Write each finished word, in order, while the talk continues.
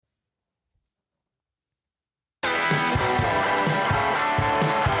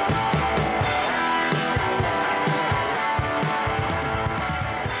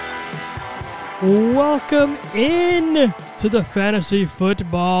Welcome in to the Fantasy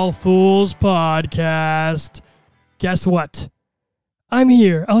Football Fools podcast. Guess what? I'm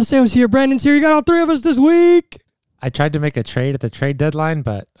here. Eliseo's here. Brandon's here. You got all three of us this week. I tried to make a trade at the trade deadline,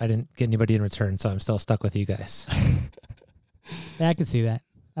 but I didn't get anybody in return, so I'm still stuck with you guys. Yeah, I can see that.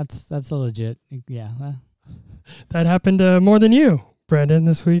 That's a legit. Yeah. That happened more than you, Brandon,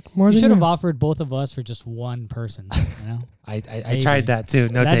 this week. More You than should you. have offered both of us for just one person. You know? I tried that too.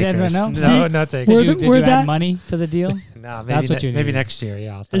 No That didn't- takers. no? No, See, no takers. Did you add money to the deal? No, That's what you maybe need. next year.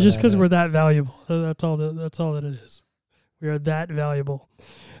 Yeah, I'll It's throw just that because in. we're that valuable. That's all that it is. We are that valuable.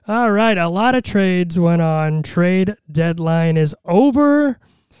 All right. A lot of trades went on. Trade deadline is over.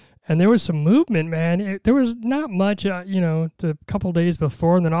 And there was some movement, man. There was not much, the couple days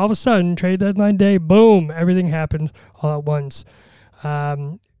before. And then all of a sudden, trade deadline day, boom, everything happened all at once.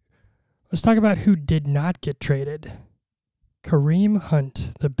 Let's talk about who did not get traded. Kareem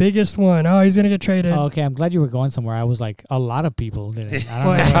Hunt, the biggest one. Oh, he's going to get traded. Oh, okay, I'm glad you were going somewhere. I was like, a lot of people didn't. I don't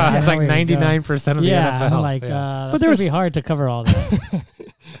Well, know. yeah, I It's don't like know where you go. 99% of the Yeah, NFL. I'm like, But but there it was- would be hard to cover all that.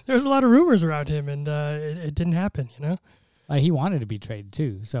 There was a lot of rumors around him, and it didn't happen, He wanted to be traded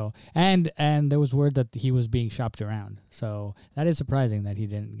too. So and there was word that he was being shopped around. So that is surprising that he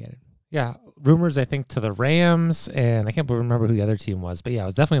didn't get it. Yeah, rumors, I think, to the Rams, and I can't remember who the other team was. But yeah, I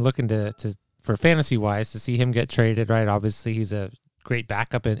was definitely looking to for fantasy-wise to see him get traded, right? Obviously, he's a great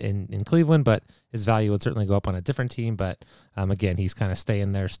backup in Cleveland, but his value would certainly go up on a different team. But again, he's kind of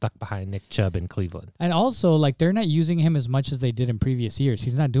staying there, stuck behind Nick Chubb in Cleveland. And also, like, they're not using him as much as they did in previous years.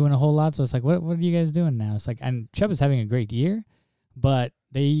 He's not doing a whole lot, so it's like, what are you guys doing now? It's like, and Chubb is having a great year, but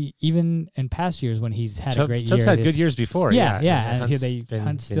they, even in past years when he's had a great Chubb's year. had good years before. Yeah. and And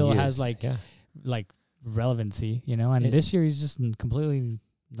Hunt still has, used. like relevancy, and this year he's just completely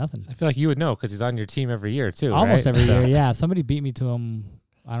nothing. I feel like you would know because he's on your team every year too. Almost right? every So- year, yeah. Somebody beat me to him,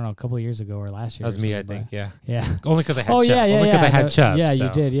 I don't know, a couple of years ago or last year. That was or me, I something, think. but- Yeah. Yeah. Only because I had Oh, Chubb. yeah, yeah, Only because yeah. I had Chubb. Yeah, so, you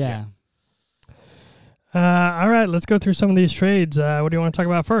did, yeah. All right, let's go through some of these trades. What do you want to talk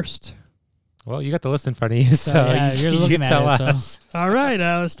about first? Well, you got the list in front of you, so yeah, you're you looking at tell it, so- us. All right,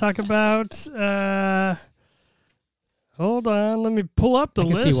 let's talk about. Hold on, let me pull up the I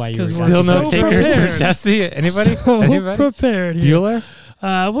can see list why you were we're Still no so takers for prepared. Jesse. Anybody? So Anybody? prepared here.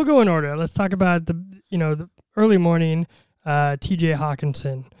 Bueller? We'll go in order. Let's talk about the early morning. T.J.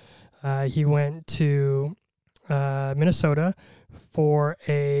 Hawkinson. He went to Minnesota for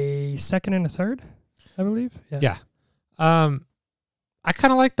a second and a third, I believe. Yeah. I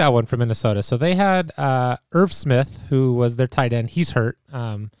kind of like that one from Minnesota. So they had Irv Smith, who was their tight end. He's hurt.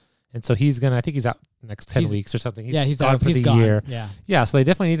 And so he's I think he's out the next 10 weeks or something. He's gone out for he's the gone. year. Yeah. Yeah, so they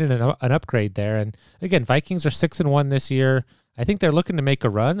definitely needed an upgrade there. And again, Vikings are 6-1 this year. I think they're looking to make a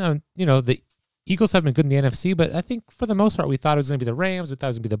run. The Eagles have been good in the NFC, but I think for the most part, we thought it was going to be the Rams. We thought it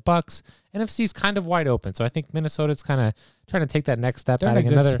was going to be the Bucks. NFC's kind of wide open. So I think Minnesota's kind of trying to take that next step. They're in a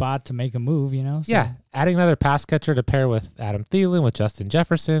adding good spot to make a move, so. Yeah, adding another pass catcher to pair with Adam Thielen, with Justin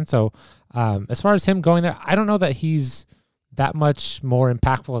Jefferson. So as far as him going there, I don't know that he's that much more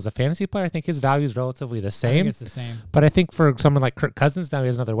impactful as a fantasy player. I think his value is relatively the I same. think it's the same. But I think for someone like Kirk Cousins, now he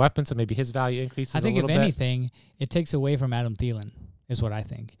has another weapon, so maybe his value increases I think a little if bit. anything, it takes away from Adam Thielen, is what I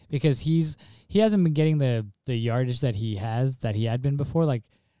think, because he hasn't been getting the yardage that he had been before, like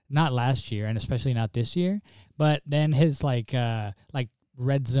not last year and especially not this year. But then his like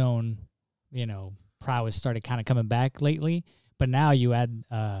red zone, prowess started kind of coming back lately. But now you add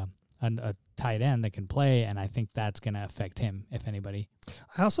a tight end that can play, and I think that's going to affect him, if anybody.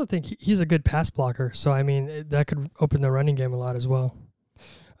 I also think he's a good pass blocker, so I mean that could open the running game a lot as well.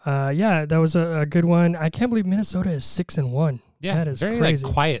 That was a good one. I can't believe Minnesota is 6-1. Yeah, that is very crazy.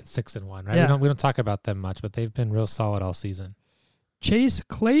 quiet 6-1, right? Yeah. We don't talk about them much, but they've been real solid all season. Chase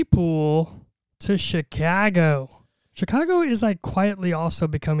Claypool to Chicago. Chicago is like quietly also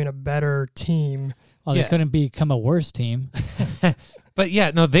becoming a better team. Well, Yeah. they couldn't become a worse team. But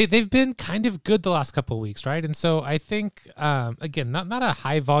yeah, no, they've been kind of good the last couple of weeks, right? And so I think again, not a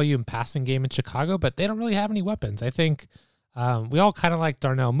high volume passing game in Chicago, but they don't really have any weapons. I think we all kind of like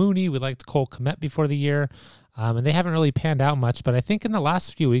Darnell Mooney. We liked Cole Kmet before the year. And they haven't really panned out much. But I think in the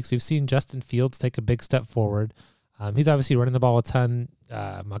last few weeks, we've seen Justin Fields take a big step forward. He's obviously running the ball a ton.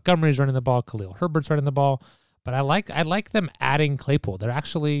 Montgomery's running the ball. Khalil Herbert's running the ball. But I like them adding Claypool. They're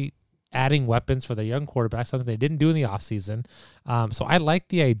actually adding weapons for their young quarterback, something they didn't do in the offseason. So I like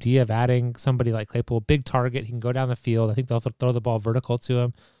the idea of adding somebody like Claypool, big target. He can go down the field. I think they'll throw the ball vertical to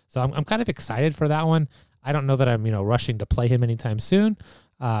him. So I'm kind of excited for that one. I don't know that I'm rushing to play him anytime soon.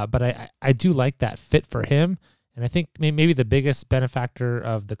 But I do like that fit for him. And I think maybe the biggest benefactor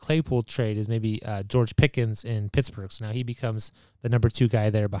of the Claypool trade is maybe George Pickens in Pittsburgh. So now he becomes the number 2 guy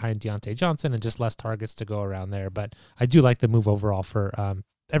there behind Deontay Johnson and just less targets to go around there. But I do like the move overall for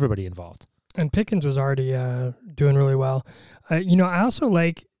everybody involved. And Pickens was already doing really well. I also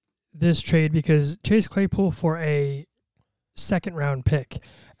like this trade because Chase Claypool for a second-round pick.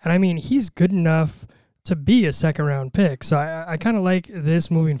 And, I mean, he's good enough to be a second-round pick. So I kind of like this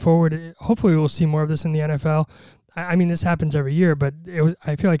moving forward. Hopefully we'll see more of this in the NFL. I mean, this happens every year, but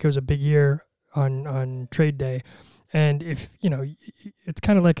I feel like it was a big year on trade day. And if, it's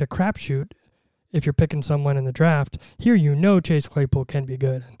kind of like a crapshoot if you're picking someone in the draft. Here Chase Claypool can be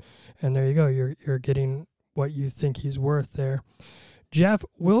good. And there you go. You're getting what you think he's worth there. Jeff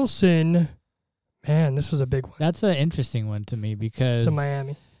Wilson, man, this was a big one. That's an interesting one to me because... To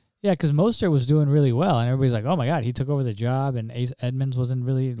Miami. Yeah, because Mostert was doing really well, and everybody's like, oh, my God, he took over the job, and Ace Edmonds wasn't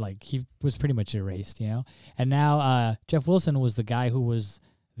really, he was pretty much erased, And now Jeff Wilson was the guy who was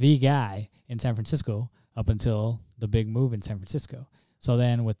the guy in San Francisco up until the big move in San Francisco. So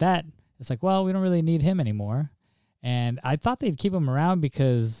then with that, it's like, well, we don't really need him anymore. And I thought they'd keep him around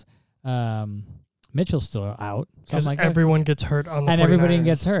because Mitchell's still out. Because everyone gets hurt on the 49ers. And everybody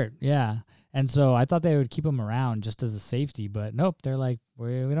gets hurt, yeah. And so I thought they would keep him around just as a safety, but nope, they're like,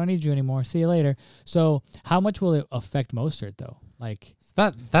 we don't need you anymore. See you later. So how much will it affect Mostert, though?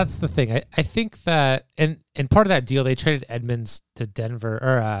 That's the thing. I think that, and part of that deal, they traded Edmonds to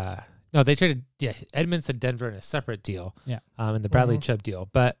Denver, they traded Edmonds to Denver in a separate deal, in the Bradley Chubb deal.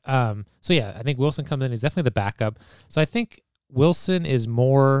 But I think Wilson comes in. He's definitely the backup. So I think Wilson is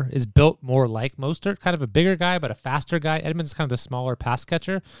built more like Mostert, kind of a bigger guy, but a faster guy. Edmonds is kind of the smaller pass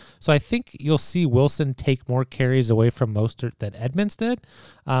catcher. So I think you'll see Wilson take more carries away from Mostert than Edmonds did.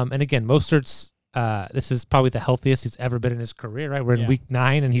 And again, Mostert's, this is probably the healthiest he's ever been in his career, right? We're in week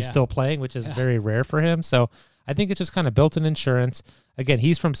 9 and he's still playing, which is very rare for him. So I think it's just kind of built-in insurance. Again,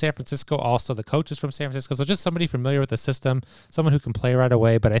 he's from San Francisco also. The coach is from San Francisco. So just somebody familiar with the system, someone who can play right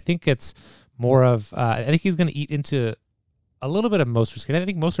away. But I think it's more of, I think he's going to eat into a little bit of Mostert's. I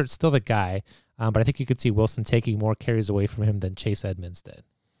think Mostert's still the guy, but I think you could see Wilson taking more carries away from him than Chase Edmonds did.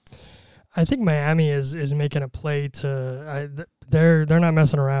 I think Miami is making a play to they're not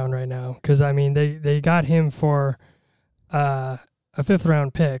messing around right now because I mean they got him for a 5th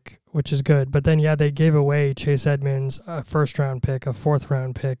round pick, which is good, but then they gave away Chase Edmonds, a 1st round pick, a 4th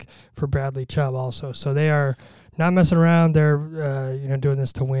round pick for Bradley Chubb also. So they are not messing around. They're doing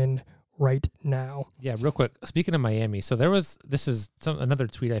this to win right now. Yeah, real quick. Speaking of Miami, so this is another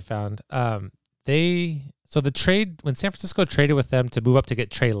tweet I found. The trade, when San Francisco traded with them to move up to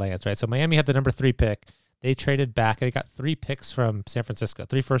get Trey Lance, right? So Miami had the number 3 pick. They traded back and they got 3 picks from San Francisco,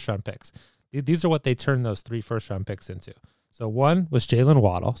 3 first-round picks. These are what they turned those 3 first-round picks into. So one was Jalen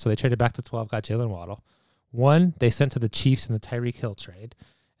Waddle. So they traded back to 12, got Jalen Waddle. One they sent to the Chiefs in the Tyreek Hill trade.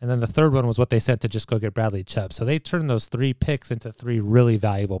 And then the third one was what they sent to just go get Bradley Chubb. So they turned those 3 picks into 3 really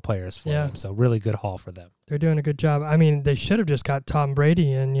valuable players for them. So really good haul for them. They're doing a good job. I mean, they should have just got Tom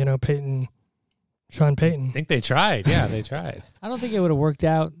Brady and, Sean Payton. I think they tried. Yeah, they tried. I don't think it would have worked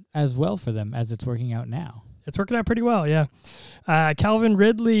out as well for them as it's working out now. It's working out pretty well, yeah. Calvin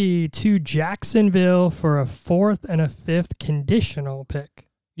Ridley to Jacksonville for a 4th and a 5th conditional pick.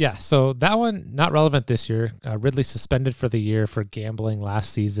 Yeah, so that one, not relevant this year. Ridley suspended for the year for gambling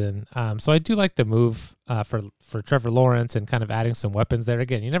last season. So I do like the move for Trevor Lawrence and kind of adding some weapons there.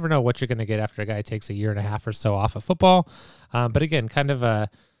 Again, you never know what you're going to get after a guy takes a year and a half or so off of football. But again, kind of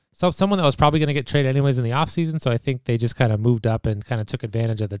someone that was probably going to get traded anyways in the offseason. So I think they just kind of moved up and kind of took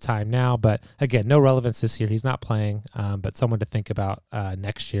advantage of the time now. But again, no relevance this year. He's not playing, but someone to think about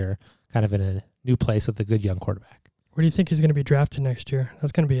next year, kind of in a new place with a good young quarterback. Where do you think he's going to be drafted next year?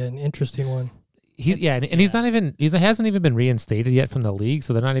 That's going to be an interesting one. He's not even. He hasn't even been reinstated yet from the league,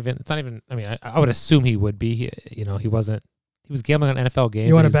 so they're not even. It's not even. I mean, I would assume he would be. He wasn't. He was gambling on NFL games.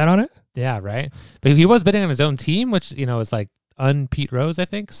 You want to bet on it? Yeah, right. But he was betting on his own team, which is like Pete Rose, I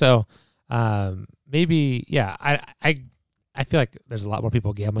think. So maybe, yeah. I feel like there's a lot more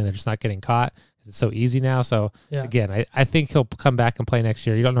people gambling. They're just not getting caught. It's so easy now. So again, I think he'll come back and play next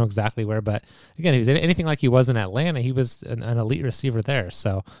year. You don't know exactly where, but again, if he's anything like he was in Atlanta, he was an elite receiver there.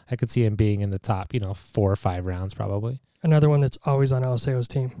 So I could see him being in the top, 4 or 5 rounds probably. Another one that's always on Eliseo's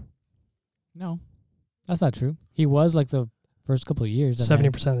team. No, that's not true. He was like the first couple of years.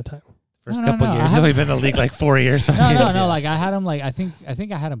 70% of the time. First couple of years. He's only been in the league like 4 years. No. Like I had him. Like I think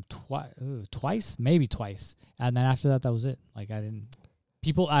I had him twice, maybe twice, and then after that was it. Like I didn't.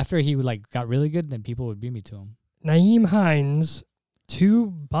 People after he got really good, then people would beat me to him. Nyheim Hines to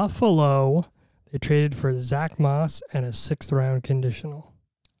Buffalo. They traded for Zach Moss and a 6th round conditional.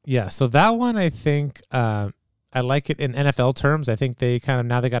 Yeah, so that one I think I like it in NFL terms. I think they kind of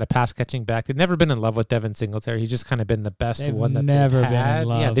now they got a pass catching back. They've never been in love with Devin Singletary. He's just kind of been the best one that never they've been had. in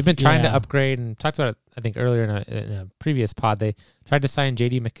love. Yeah, they've been trying to upgrade and talked about it. I think earlier in a previous pod, they tried to sign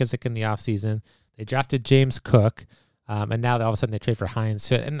J.D. McKissick in the offseason. They drafted James Cook, and now all of a sudden they trade for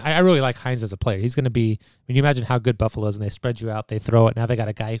Hines. And I really like Hines as a player. He's going to be. When you imagine how good Buffalo is, and they spread you out, they throw it. Now they got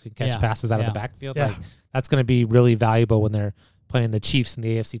a guy who can catch passes out of the backfield. Yeah. Like, that's going to be really valuable when they're playing the Chiefs in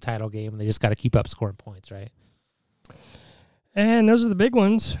the AFC title game, and they just got to keep up scoring points, right? And those are the big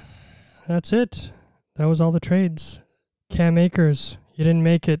ones. That's it. That was all the trades. Cam Akers, you didn't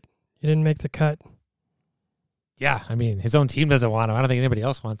make it. You didn't make the cut. Yeah, I mean, his own team doesn't want him. I don't think anybody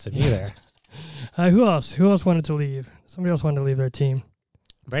else wants him either. Who else? Who else wanted to leave? Somebody else wanted to leave their team.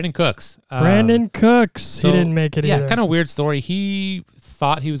 Brandon Cooks. Brandon Cooks. He didn't make it either. Yeah, kind of weird story. He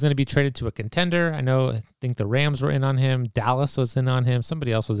thought he was going to be traded to a contender. I think the Rams were in on him. Dallas was in on him.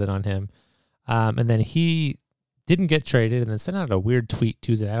 Somebody else was in on him. And then he didn't get traded and then sent out a weird tweet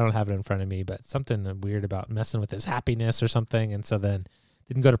Tuesday. I don't have it in front of me, but something weird about messing with his happiness or something. And so then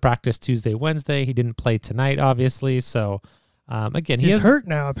didn't go to practice Tuesday, Wednesday. He didn't play tonight, obviously. So, again, he's hurt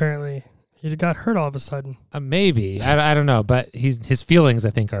now, apparently. He got hurt all of a sudden. Maybe. I don't know, but his feelings,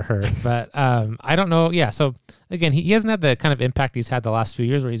 I think, are hurt. But I don't know. Yeah, so, again, he hasn't had the kind of impact he's had the last few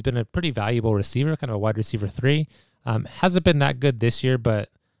years where he's been a pretty valuable receiver, kind of a wide receiver 3. Hasn't been that good this year, but,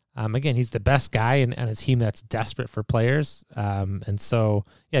 again, he's the best guy on a team that's desperate for players. And so,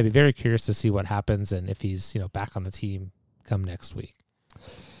 yeah, I'd be very curious to see what happens and if he's back on the team come next week.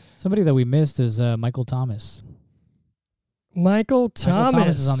 Somebody that we missed is Michael Thomas. Michael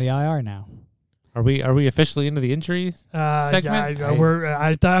Thomas is on the IR now. Are we officially into the injury segment? Yeah,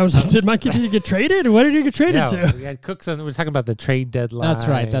 I thought did Mike get traded? What did he get traded to? We had Cooks and we're talking about the trade deadline.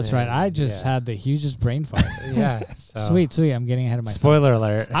 That's right. I just had the hugest brain fart. Yeah. So. Sweet. I'm getting ahead of myself. Spoiler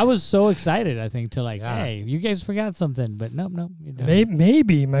alert. I was so excited, I think, to hey, you guys forgot something, but nope.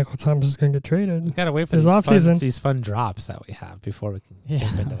 Maybe Michael Thomas is going to get traded. We got to wait for these fun drops that we have before we can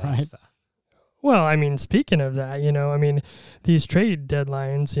jump into that stuff. Well, I mean, speaking of that, these trade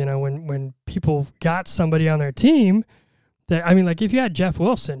deadlines, when people got somebody on their team, like if you had Jeff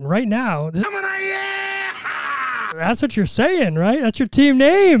Wilson right now, that's what you're saying, right? That's your team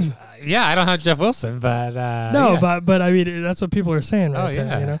name. Yeah, I don't have Jeff Wilson, but no, yeah. but I mean, that's what people are saying right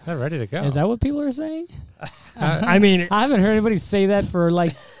there. They're ready to go. Is that what people are saying? I mean, I haven't heard anybody say that for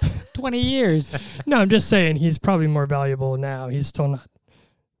like 20 years. No, I'm just saying he's probably more valuable now. He's still not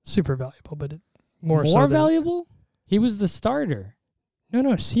super valuable, but more so valuable? He was the starter. No,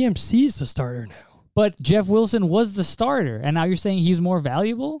 CMC's the starter now. But Jeff Wilson was the starter, and now you're saying he's more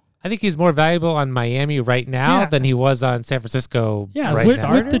valuable? I think he's more valuable on Miami right now than he was on San Francisco right now.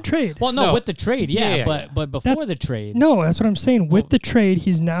 With the trade. Well, no, with the trade, but before the trade. No, that's what I'm saying. With the trade,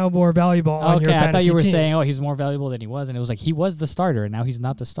 he's now more valuable on your fantasy team. I thought you were saying, he's more valuable than he was, and it was like he was the starter, and now he's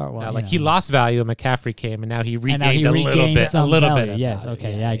not the starter. Well, he lost value, and McCaffrey came, and now he regained a little bit. Yes,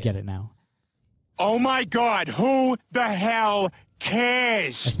 okay, I get it now. Oh my God, who the hell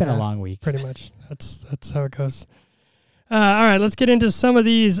cares? It's been a long week. Pretty much. That's how it goes. All right, let's get into some of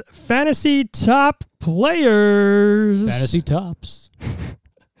these fantasy top players. Fantasy tops.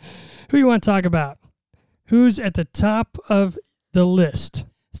 Who you want to talk about? Who's at the top of the list?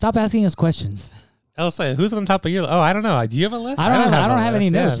 Stop asking us questions. Eliseo, who's on top of your list? Oh, I don't know. Do you have a list? I don't have any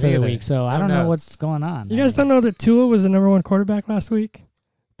notes for the week, so I don't know what's going on. You guys don't know that Tua was the number 1 quarterback last week?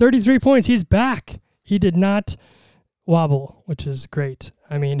 33 points. He's back. He did not wobble, which is great.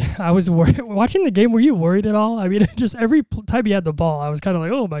 I mean, I was watching the game. Were you worried at all? I mean, just every time he had the ball, I was kind of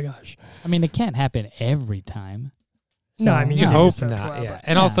like, oh my gosh. I mean, it can't happen every time. So, no, I mean, you hope not. Yeah.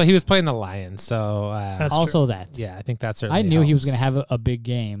 And also, he was playing the Lions, so also true. Yeah, I think that's certainly I knew helps. He was going to have a big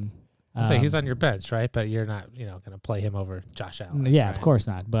game. So he's on your bench, right? But you're not, going to play him over Josh Allen. Yeah, right? Of course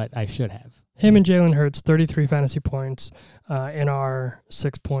not. But I should have. Him and Jalen Hurts, 33 fantasy points in our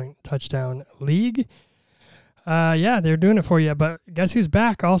 6-point touchdown league. They're doing it for you. But guess who's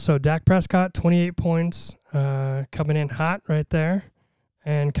back also? Dak Prescott, 28 points, coming in hot right there.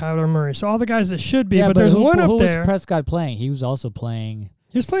 And Kyler Murray. So all the guys that should be, but there's one up there. Who was Prescott playing? He was also playing.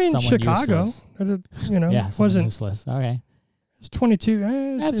 He was playing Chicago. Wasn't useless. Okay. It's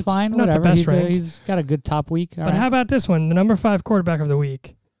 22. That's fine. Not whatever. the best ranked. He's got a good top week. But how about this one? The number 5 quarterback of the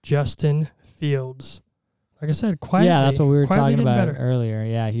week, Justin Fields. Like I said, quietly. Yeah, that's what we were talking about earlier.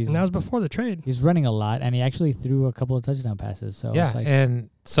 Yeah, and that was before the trade. He's running a lot, and he actually threw a couple of touchdown passes. So yeah,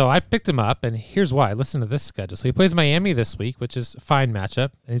 and so I picked him up, and here's why. Listen to this schedule. So he plays Miami this week, which is a fine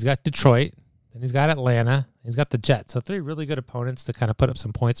matchup, and he's got Detroit, and he's got Atlanta, and he's got the Jets. So 3 really good opponents to kind of put up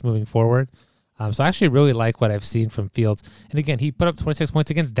some points moving forward. So I actually really like what I've seen from Fields. And again, he put up 26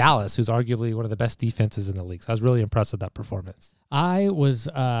 points against Dallas, who's arguably one of the best defenses in the league. So I was really impressed with that performance. I was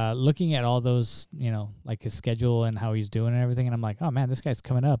looking at all those, like his schedule and how he's doing and everything, and I'm like, oh man, this guy's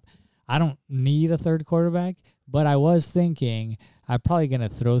coming up. I don't need a third quarterback, but I was thinking I'm probably gonna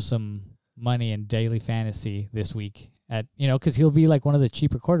throw some money in daily fantasy this week at because he'll be like one of the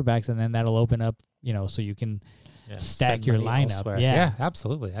cheaper quarterbacks, and then that'll open up so you can stack your lineup. Elsewhere. Yeah. Yeah,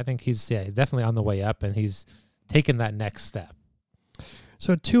 absolutely. I think he's definitely on the way up, and he's taken that next step.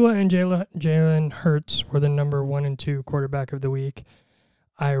 So Tua and Jalen Hurts were the number 1 and 2 quarterback of the week.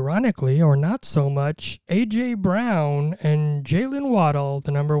 Ironically, or not so much, A.J. Brown and Jalen Waddle,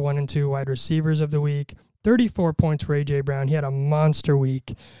 the number 1 and 2 wide receivers of the week. 34 points for A.J. Brown. He had a monster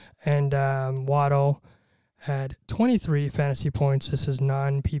week. And Waddle had 23 fantasy points. This is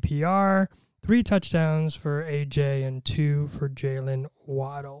non-PPR. 3 touchdowns for A.J. and 2 for Jalen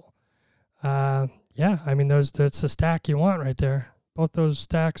Waddle. That's the stack you want right there. Both those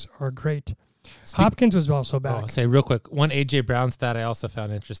stacks are great. Hopkins was also back. I'll say real quick, one A.J. Brown stat I also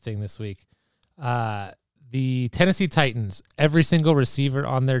found interesting this week. The Tennessee Titans, every single receiver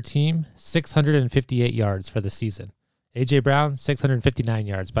on their team, 658 yards for the season. A.J. Brown, 659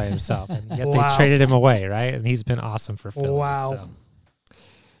 yards by himself. And yet they traded him away, right? And he's been awesome for Philly. Wow.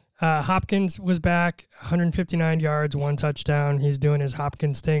 So. Hopkins was back, 159 yards, 1 touchdown. He's doing his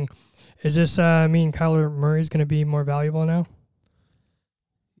Hopkins thing. Is this mean Kyler Murray's going to be more valuable now?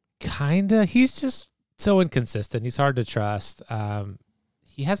 Kinda. He's just so inconsistent. He's hard to trust.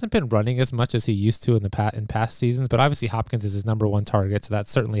 He hasn't been running as much as he used to in past seasons, but obviously Hopkins is his number 1 target, so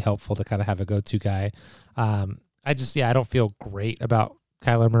that's certainly helpful to kind of have a go-to guy. I don't feel great about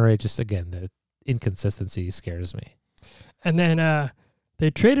Kyler Murray. Just, again, the inconsistency scares me. And then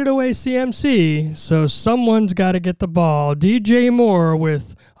they traded away CMC, so someone's got to get the ball. DJ Moore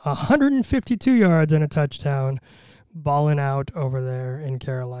with 152 yards and a touchdown, balling out over there in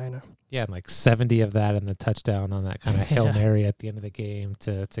Carolina. Yeah, and like 70 of that in the touchdown on that kind of Hail Mary at the end of the game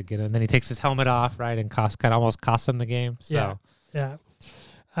to get him. And then he takes his helmet off, right, and almost costs him the game. So. Yeah.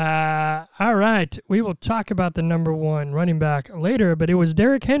 All right. We will talk about the number 1 running back later, but it was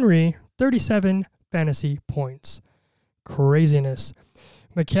Derrick Henry, 37 fantasy points. Craziness.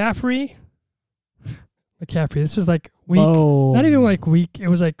 McCaffrey, this is like week, not even like week, it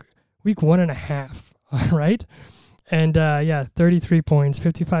was like week 1.5, right? And 33 points,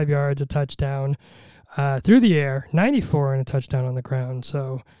 55 yards, a touchdown through the air, 94 and a touchdown on the ground.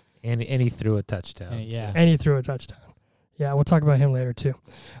 So, and he threw a touchdown. And he threw a touchdown. Yeah, we'll talk about him later too.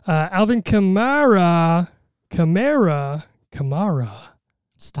 Alvin Kamara.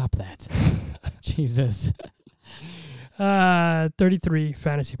 Stop that. Jesus. 33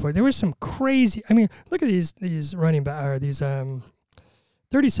 fantasy points. There was some crazy. I mean, look at these running back or these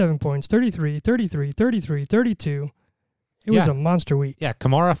 37 points, 33, 33, 33, 32. It was a monster week. Yeah,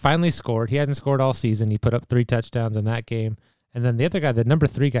 Kamara finally scored. He hadn't scored all season. He put up 3 touchdowns in that game. And then the other guy, the number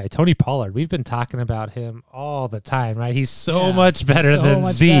 3 guy, Tony Pollard, we've been talking about him all the time, right? He's so much better than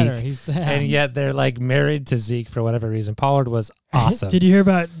Zeke. And yet they're like married to Zeke for whatever reason. Pollard was awesome. Did you hear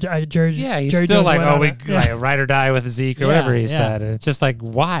about Jerry? Yeah, he's Jerry still Jones like, ride or die with Zeke or whatever he said. And it's just like,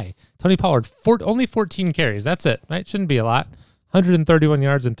 why? Tony Pollard, only 14 carries. That's it, right? Shouldn't be a lot. 131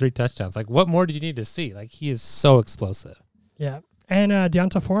 yards and 3 touchdowns. Like, what more do you need to see? Like, he is so explosive. Yeah. And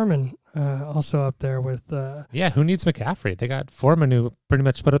Deonta Foreman also up there with... who needs McCaffrey? They got Foreman who pretty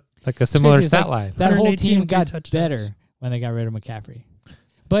much put up like a similar stat line. That whole team got better when they got rid of McCaffrey.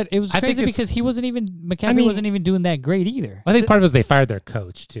 But it was crazy because McCaffrey wasn't even doing that great either. I think part of it was they fired their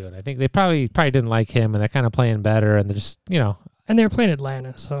coach too. And I think they probably didn't like him and they're kind of playing better and they're just, And they were playing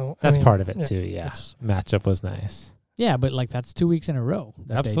Atlanta, so... That's part of it too, Matchup was nice. Yeah, but like that's 2 weeks in a row.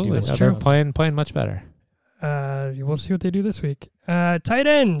 Absolutely. They're playing much better. We'll see what they do this week. Tight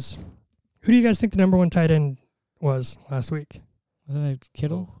ends. Who do you guys think the number 1 tight end was last week? Wasn't it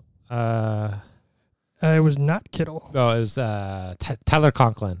Kittle? It was not Kittle. No, it was Tyler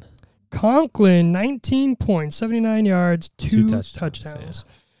Conklin. Conklin, 19 points, 79 yards, 2 touchdowns.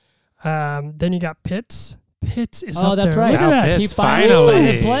 Yeah. Then you got Pitts. Pitts is up there. Oh, that's right. Look at that. He finally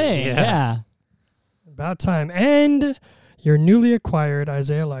started playing. Yeah. About time. And your newly acquired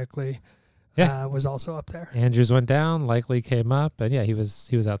Isaiah Likely was also up there. Andrews went down. Likely came up. And he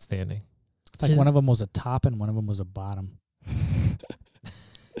was outstanding. It's like one of them was a top and one of them was a bottom.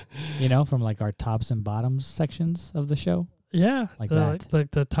 From like our tops and bottoms sections of the show. Yeah. Like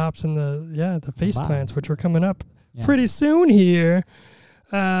the tops and the Faceplants, which are coming up pretty soon here.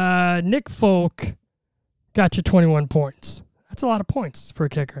 Nick Folk got you 21 points. That's a lot of points for a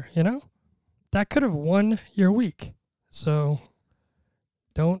kicker, That could have won your week. So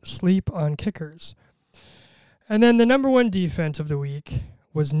Don't sleep on kickers. And then the number one defense of the week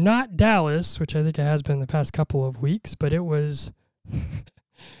was not Dallas, which I think it has been the past couple of weeks, but it was,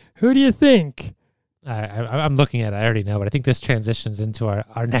 who do you think? I'm looking at it. I already know, but I think this transitions into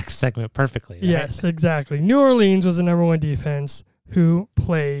our next segment perfectly. Right? Yes, exactly. New Orleans was the number one defense who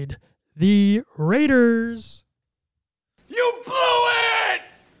played the Raiders. You blew it!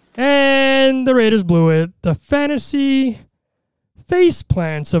 And the Raiders blew it. The fantasy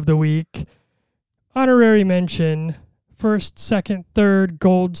faceplants of the week. Honorary mention. First, second, third,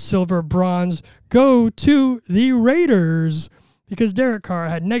 gold, silver, bronze go to the Raiders because Derek Carr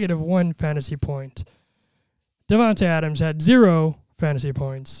had -1 fantasy point. Devontae Adams had 0 fantasy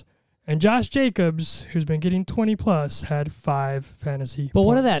points. And Josh Jacobs, who's been getting 20 plus, had 5 fantasy But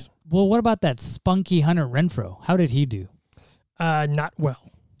points. what about that spunky Hunter Renfrow? How did he do? Not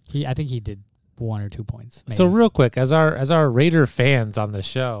well. I think he did 1 or 2 points. Maybe. So real quick, as our Raider fans on the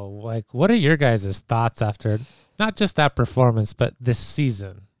show, like, what are your guys' thoughts after not just that performance, but this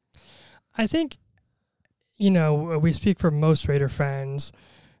season? I think, we speak for most Raider fans,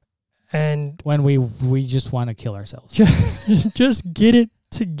 and when we just want to kill ourselves. just get it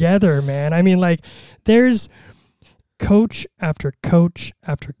together, man. I mean, like, there's coach after coach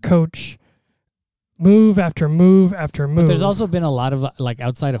after coach, move after move after move. But there's also been a lot of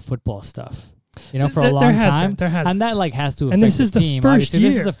outside of football stuff. For a long There has time. been. And that has to affect And this is the team. first Obviously,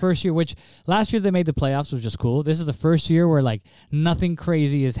 This year. is the first year, which last year they made the playoffs, which is cool. This is the first year where nothing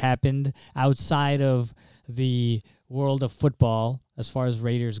crazy has happened outside of the world of football as far as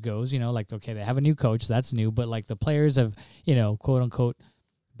Raiders goes. Okay, they have a new coach, that's new, but the players have, quote unquote,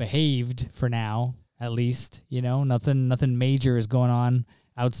 behaved for now, at least. Nothing major is going on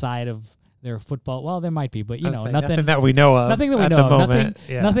outside of their football. Well, there might be, but nothing that we know of. Nothing that we at know the of. moment.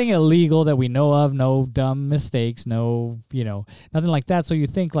 Nothing illegal that we know of. No dumb mistakes. No, nothing like that. So you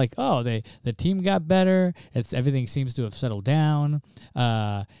think the team got better. Everything seems to have settled down.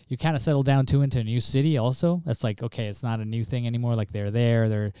 You kind of settled down too into a new city. Also, that's okay. It's not a new thing anymore. They're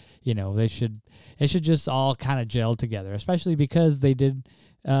there. It should just all kind of gel together. Especially because they did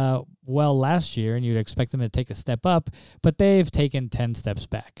well last year, and you'd expect them to take a step up, but they've taken 10 steps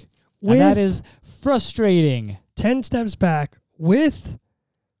back. And that is frustrating. 10 steps back with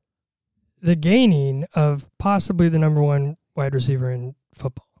the gaining of possibly the number one wide receiver in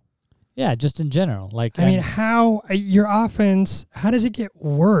football. Yeah, just in general. How your offense, how does it get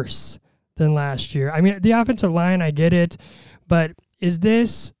worse than last year? I mean, the offensive line, I get it, but is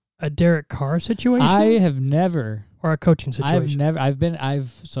this a Derek Carr situation? I have never... Or a coaching situation?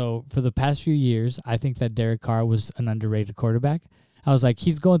 So for the past few years, I think that Derek Carr was an underrated quarterback. I was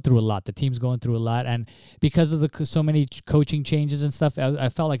he's going through a lot. The team's going through a lot. And because of so many coaching changes and stuff, I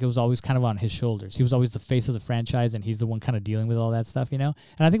felt like it was always kind of on his shoulders. He was always the face of the franchise, and he's the one kind of dealing with all that stuff, And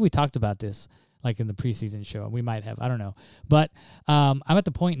I think we talked about this in the preseason show. We might have. I don't know. But I'm at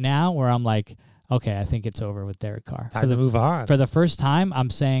the point now where I'm okay, I think it's over with Derek Carr. Time to move on. For the first time, I'm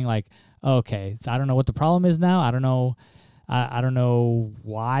saying okay, so I don't know what the problem is now. I don't know. I don't know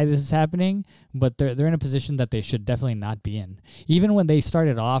why this is happening, but they're in a position that they should definitely not be in. Even when they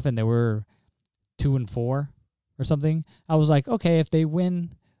started off and they were 2-4 or something, I was okay, if they win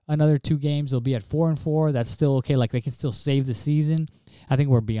another 2 games, they'll be at 4-4. That's still okay. They can still save the season. I think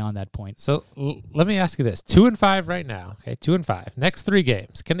we're beyond that point. So let me ask you this: 2-5 right now. Okay, 2-5. Next 3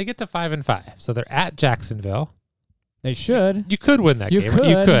 games, can they get to 5-5? So they're at Jacksonville. They should. You could win that game. You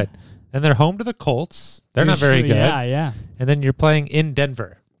could. And they're home to the Colts. They're not very good. Yeah. And then you're playing in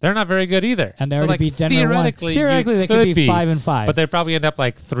Denver. They're not very good either. And they already beat Denver theoretically, Theoretically, they could be 5-5. But they probably end up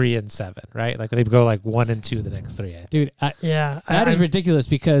 3-7, right? They go 1-2 the next 3. Dude, that is ridiculous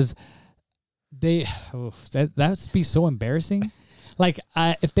because that would be so embarrassing.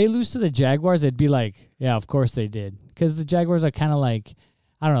 If they lose to the Jaguars, it'd be yeah, of course they did. Because the Jaguars are kind of I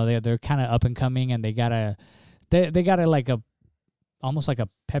don't know, they're kind of up and coming, and they got a almost like a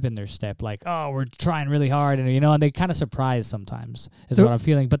pep in their step, oh, we're trying really hard, and they kind of surprise sometimes is what I'm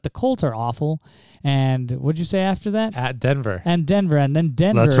feeling. But the Colts are awful, and what'd you say after that? At Denver. And then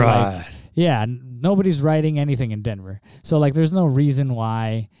Denver. That's right. Yeah, nobody's writing anything in Denver, so there's no reason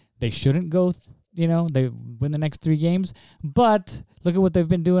why they shouldn't go. They win the next 3 games, but look at what they've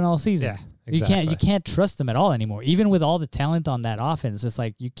been doing all season. Yeah, exactly. You can't trust them at all anymore. Even with all the talent on that offense, it's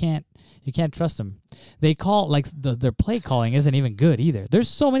you can't trust them. They call their play calling isn't even good either. There's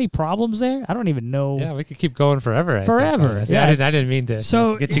so many problems there. I don't even know. Yeah, we could keep going forever. Forever. Yeah, I didn't mean to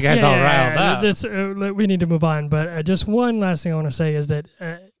get you guys all riled up. We need to move on. But just one last thing I want to say is that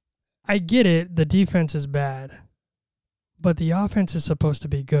I get it. The defense is bad, but the offense is supposed to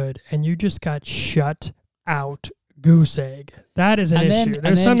be good, and you just got shut out goose egg. That is an issue.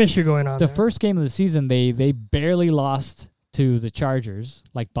 There's some issue going on The there. first game of the season, they barely lost to the Chargers,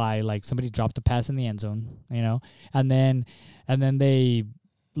 by somebody dropped a pass in the end zone, and then they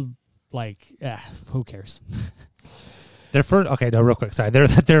who cares? Their first, real quick, sorry.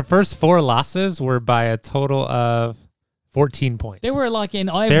 Their first 4 losses were by a total of 14 points. They were in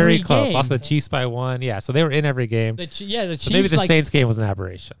every very game. close. Lost to the Chiefs by 1. Yeah, so they were in every game. The Chiefs. So maybe the Saints game was an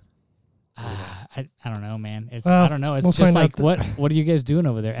aberration. I don't know, man. Well, I don't know. It's we'll just find out what are you guys doing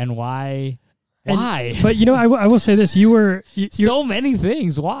over there, and why? Why? But I will say this: you were so many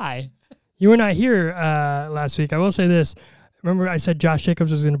things. Why? You were not here last week. I will say this. Remember I said Josh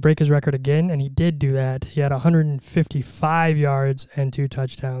Jacobs was going to break his record again, and he did do that. He had 155 yards and 2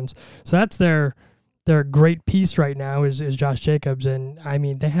 touchdowns. So that's their great piece right now is Josh Jacobs. And, I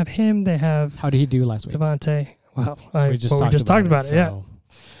mean, they have him. They have How did he do last week? Devontae. Well, we just talked about it. Yeah.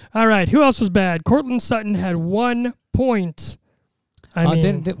 All right. Who else was bad? Cortland Sutton had 1 point.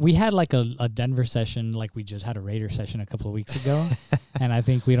 We had a Denver session, we just had a Raider session a couple of weeks ago, and I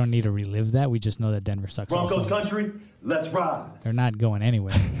think we don't need to relive that. We just know that Denver sucks. Broncos country, let's ride. They're not going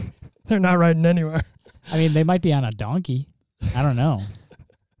anywhere. They're not riding anywhere. I mean, they might be on a donkey. I don't know.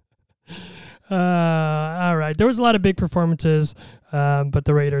 All right. There was a lot of big performances, but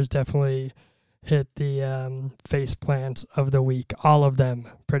the Raiders definitely hit the face plants of the week. All of them,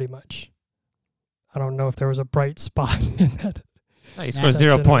 pretty much. I don't know if there was a bright spot in that. No, he scored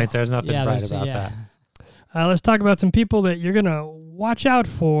 0 points. There's nothing bright about that. Let's talk about some people that you're going to watch out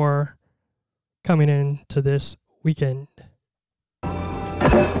for coming into this weekend.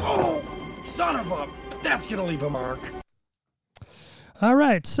 Oh, son of a... That's going to leave a mark. All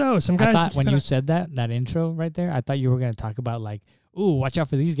right, so some guys... I thought when you said that intro right there, I thought you were going to talk about ooh, watch out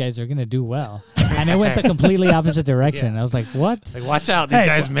for these guys. They're going to do well. And it went the completely opposite direction. I was like, what? Watch out. These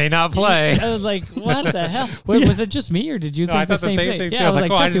guys may not play. I was like, what the hell? Wait, was it just me, or did you think I thought the same thing? too. Yeah, I was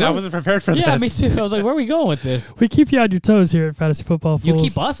like, Jesse, I wasn't prepared for this. Yeah, me too. I was like, where are we going with this? We keep you on your toes here at Fantasy Football Fools. You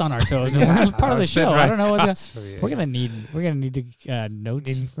keep us on our toes. And we're part of the show. Right, I don't know what we're gonna need. We're gonna need to notes.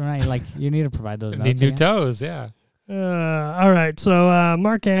 You need to provide those notes. Need new toes, yeah. All right, so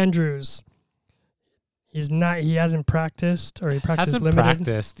Mark Andrews. He hasn't practiced, or he practiced limited.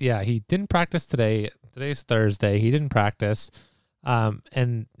 Practiced. Yeah, he didn't practice today. Today's Thursday. He didn't practice.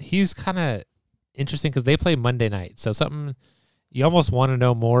 And he's kind of interesting because they play Monday night. So something you almost want to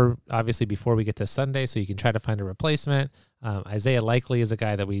know more, obviously, before we get to Sunday, so you can try to find a replacement. Isaiah Likely is a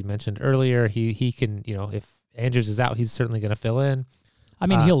guy that we mentioned earlier. He can, if Andrews is out, he's certainly going to fill in. I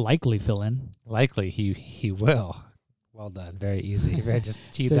mean, he'll likely fill in. Likely, he will. Well done. Very easy. Very just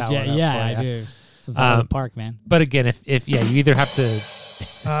teed that one up. Yeah, I do. Since I'm in the park, man. But again, if you either have to...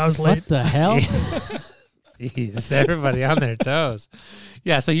 I was late. What the hell? Jeez, everybody on their toes.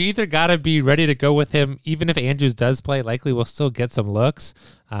 Yeah, so you either got to be ready to go with him, even if Andrews does play. Likely will still get some looks.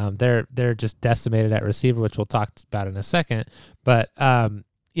 They're just decimated at receiver, which we'll talk about in a second. But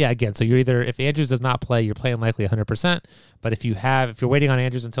again, so you're either, if Andrews does not play, you're playing Likely 100%. But if you're waiting on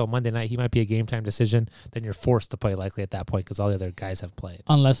Andrews until Monday night, he might be a game time decision. Then you're forced to play Likely at that point because all the other guys have played.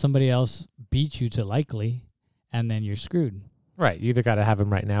 Unless somebody else beats you to Likely, and then you're screwed. Right, you either got to have him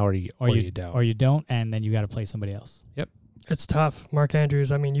right now or you don't. Or you don't, and then you got to play somebody else. Yep. It's tough. Mark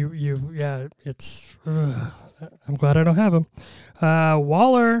Andrews, I mean, it's... I'm glad I don't have him.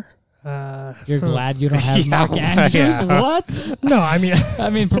 Waller... You're glad you don't have Mark Andrews? Yeah. What? No, I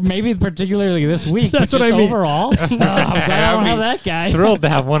mean... maybe particularly this week. That's but what just I mean. Overall, no, I'm glad I don't have that guy. Thrilled to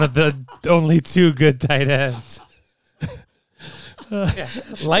have one of the only 2 good tight ends.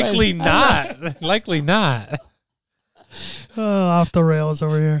 Likely not. Likely not. Off the rails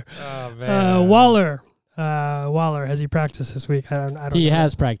over here. Oh, man. Waller. Waller, has he practiced this week? I don't He know.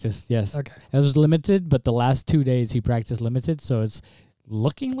 has practiced, yes. Okay. It was limited, but the last 2 days he practiced limited, so it's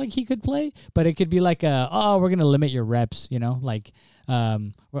looking like he could play, but it could be like we're going to limit your reps,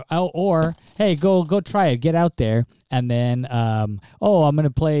 or hey, go try it, get out there, and then I'm going to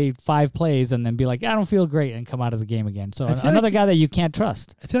play 5 plays and then be like, I don't feel great, and come out of the game again. So another guy that you can't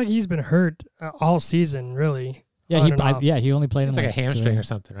trust. I feel like he's been hurt all season, really. Yeah, he only played It's in like a hamstring or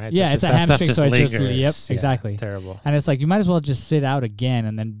something, right? It's a hamstring, so it just lingers. exactly. It's terrible. And it's like you might as well just sit out again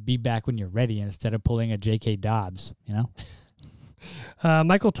and then be back when you're ready instead of pulling a J.K. Dobbs,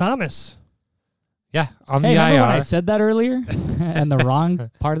 Michael Thomas. Yeah, on Hey, the remember IR. when I said that earlier and the wrong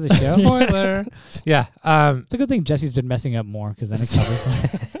part of the show? Spoiler. Yeah. It's a good thing Jesse's been messing up more because then it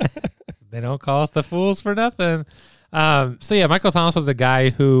covers. They don't call us the fools for nothing. Michael Thomas was a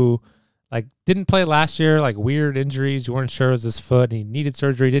guy who didn't play last year, weird injuries. You weren't sure it was his foot. And he needed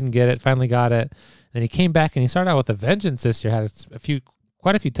surgery, didn't get it, finally got it. Then he came back and he started out with a vengeance this year, had a few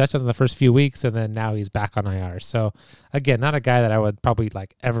quite a few touchdowns in the first few weeks, and then now he's back on IR. So again, not a guy that I would probably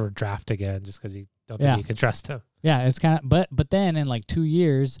like ever draft again, just because you don't think you can trust him. Yeah, it's kind of, but then in like 2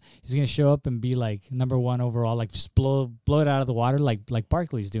 years, he's gonna show up and be like number 1 overall, like just blow it out of the water, like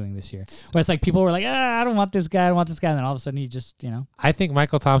Barkley's doing this year. Where it's like people were like, I don't want this guy, and then all of a sudden he just, I think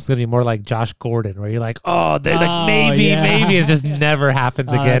Michael Thompson's gonna be more like Josh Gordon, where you're like, maybe, and it just never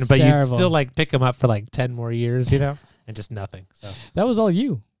happens again. But you still like pick him up for like 10 more years, and just nothing. So that was all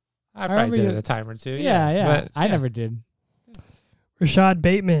you. I probably did it a time or two. Yeah. But I never did. Rashad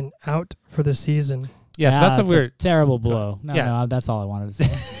Bateman out for the season. Yeah, so that's what we're terrible blow. No, that's all I wanted to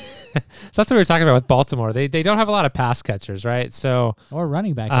say. So that's what we were talking about with Baltimore. They don't have a lot of pass catchers, right? So or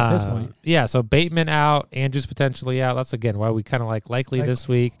running back at this point. Yeah, so Bateman out, Andrews potentially out. That's again why we kind of like likely this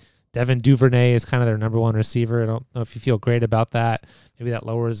week. Devin Duvernay is kind of their number 1 receiver. I don't know if you feel great about that. Maybe that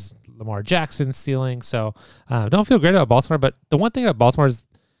lowers Lamar Jackson's ceiling. So don't feel great about Baltimore. But the one thing about Baltimore is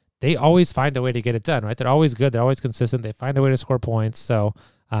they always find a way to get it done, right? They're always good. They're always consistent. They find a way to score points. So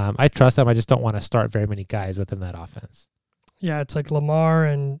I trust them. I just don't want to start very many guys within that offense. Yeah, it's like Lamar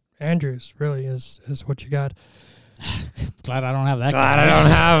and Andrews really is what you got. Glad I don't have that Glad guy. I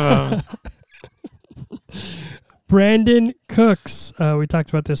don't have him. Brandon Cooks. We talked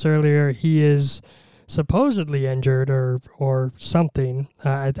about this earlier. He is supposedly injured or something.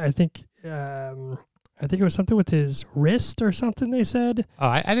 I think it was something with his wrist or something. They said. Oh,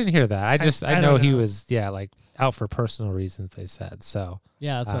 I didn't hear that. I know he was like out for personal reasons. They said so.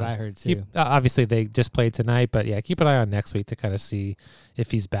 Yeah, that's what I heard too. Obviously, they just played tonight, but yeah, keep an eye on next week to kind of see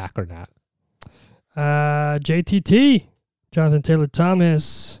if he's back or not. JTT, Jonathan Taylor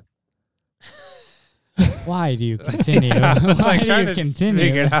Thomas. Why do you continue? I was Why like do trying you to continue?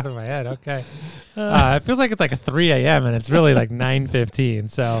 figure it out in my head. Okay. It feels like it's like a 3 a.m. and it's really like 9:15.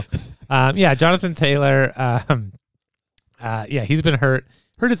 So, Jonathan Taylor. He's been hurt.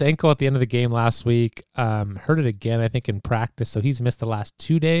 Hurt his ankle at the end of the game last week. Hurt it again, I think, in practice. So he's missed the last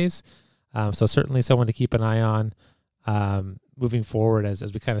 2 days. So certainly someone to keep an eye on moving forward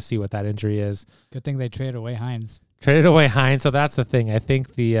as we kind of see what that injury is. Good thing they traded away Hines. So that's the thing. I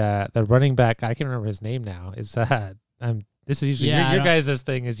think the running back, I can't remember his name now, is this is usually your guys'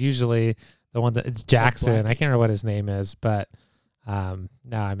 thing is usually the one that it's Jackson. I can't remember what his name is, but now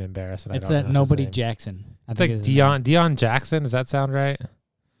I'm embarrassed. And It's I don't know nobody his name. Jackson. It's like Deion Jackson. Does that sound right?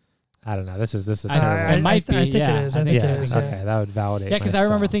 I don't know. This is a terrible. It might be. I think it is. I think it is. Okay, that would validate. Yeah, because I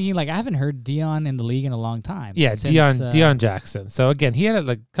remember thinking like I haven't heard Deion in the league in a long time. Yeah, Deion Jackson. So again, he had it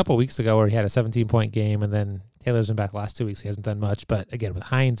like a couple weeks ago where he had a 17-point game, and then Taylor's been back the last 2 weeks. He hasn't done much, but again, with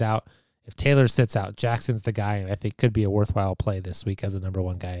Hines out, if Taylor sits out, Jackson's the guy, and I think could be a worthwhile play this week as a number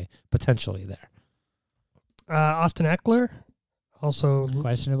 1 guy potentially there. Austin Eckler, also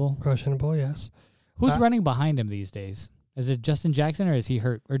questionable. Yes. Who's running behind him these days? Is it Justin Jackson or is he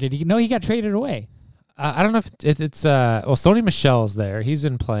hurt? Or did he? No, he got traded away. I don't know if it's Sony Michel's there. He's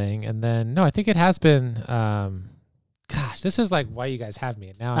been playing, and then I think it has been. Gosh, this is like why you guys have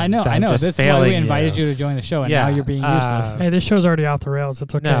me now. I know. Just That's why we invited you to join the show, and now you're being useless. Hey, this show's already off the rails.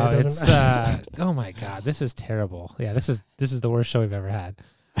 It's okay. No, it's oh my god, this is terrible. Yeah, this is the worst show we've ever had.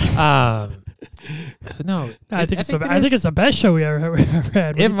 No, I think it's the best show we ever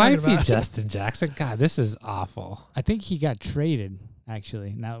had. It might be Justin Jackson. God, this is awful. I think he got traded.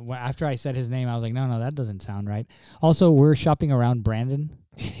 Actually, now after I said his name, I was like, no, that doesn't sound right. Also, we're shopping around Brandon,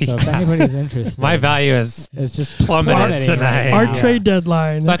 so if anybody's interested, my value is it's just plummeted tonight. Our trade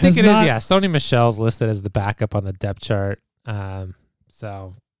deadline. So I think it is. Yeah, Sony Michel's listed as the backup on the depth chart.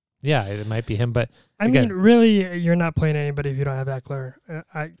 So yeah, it might be him. But again, I mean, really, you're not playing anybody if you don't have Eckler.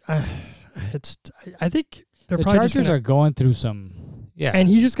 I think the Chargers are going through some. Yeah, and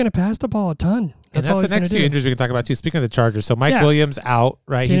he's just going to pass the ball a ton. That's the next few injuries we can talk about too. Speaking of the Chargers, so Mike Williams out,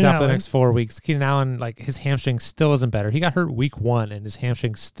 right? He's out for the next 4 weeks. Keenan Allen, like his hamstring still isn't better. He got hurt week 1, and his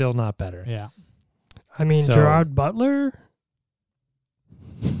hamstring's still not better. Yeah, I mean Gerard Butler.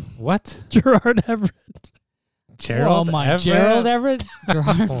 What? Gerard Everett. Gerald Everett? Gerald Everett?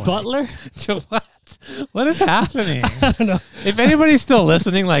 Gerard Butler? What? What is happening? I don't know. If anybody's still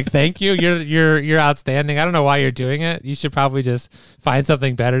listening, like, thank you. You're outstanding. I don't know why you're doing it. You should probably just find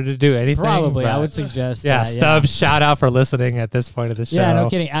something better to do. Anything. Probably. I would suggest that. Stubbs, shout out for listening at this point of the show. Yeah, no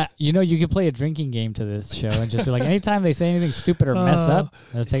kidding. You could play a drinking game to this show and just be like, anytime they say anything stupid or mess up,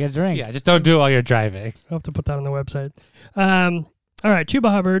 let's take a drink. Yeah, just don't do it while you're driving. I'll have to put that on the website. All right,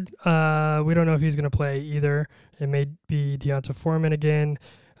 Chuba Hubbard. We don't know if he's going to play either. It may be Deonta Foreman again.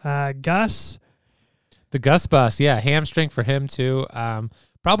 Gus. The Gus bus, hamstring for him too.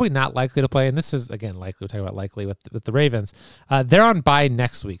 probably not likely to play. And this is, again, likely. We're talking about likely with the Ravens. They're on bye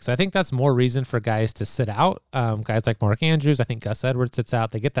next week. So I think that's more reason for guys to sit out. Guys like Mark Andrews, I think Gus Edwards sits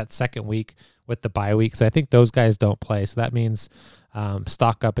out. They get that second week with the bye week. So I think those guys don't play. So that means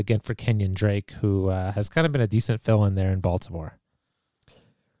stock up again for Kenyon Drake, who has kind of been a decent fill-in there in Baltimore.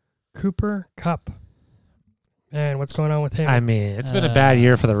 Cooper Kupp. Man, what's going on with him? I mean, it's been a bad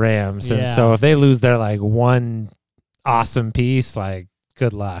year for the Rams. And yeah. so if they lose their like one awesome piece, like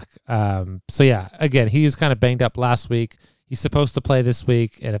good luck. So yeah, again, he was kind of banged up last week. He's supposed to play this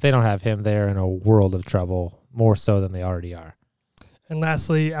week. And if they don't have him, they're in a world of trouble, more so than they already are. And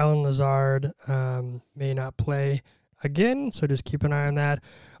lastly, Alan Lazard may not play again. So just keep an eye on that.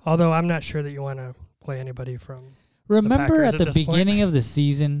 Although I'm not sure that you want to play anybody from Remember Packers at at the this point? beginning of the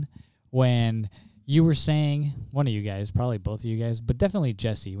season when you were saying, one of you guys, probably both of you guys, but definitely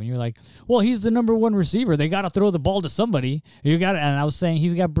Jesse, when you were like, well, he's the number one receiver. They got to throw the ball to somebody. And I was saying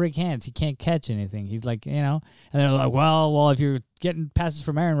he's got brick hands. He can't catch anything. He's like, and they're like, well, if you're getting passes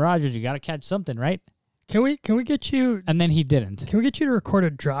from Aaron Rodgers, you got to catch something, right? Can we get you? And then he didn't. Can we get you to record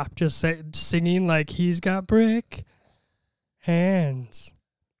a drop just singing like he's got brick hands?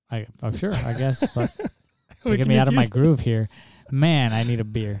 Oh, Sure, I guess, but We get can me just out of my use- groove here. Man, I need a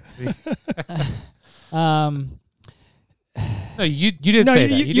beer. No, you didn't No, say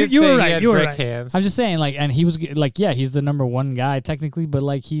that. you- didn't you say were he right, had you were brick right. hands. I'm just saying, like, and he was like, yeah, he's the number one guy technically, but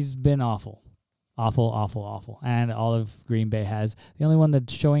like he's been awful. And all of Green Bay has. The only one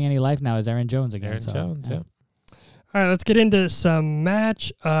that's showing any life now is Aaron Jones again. Aaron Jones, yeah. All right, let's get into some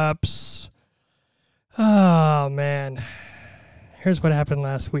matchups. Oh, man. Here's what happened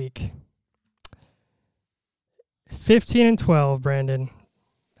last week. 15-12, Brandon.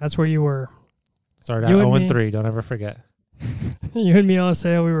 That's where you were. Started You out and 0-3. Don't ever forget. You and me,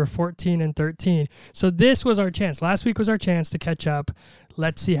 Eliseo, we were 14-13. So this was our chance. Last week was our chance to catch up.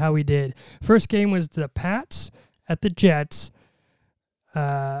 Let's see how we did. First game was the Pats at the Jets.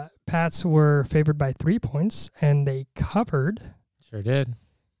 Pats were favored by 3 points, and they covered. Sure did.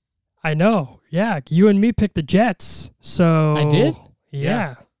 I know. Yeah, you and me picked the Jets. So I did?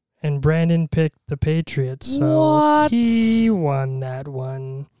 Yeah. And Brandon picked the Patriots. So What? he won that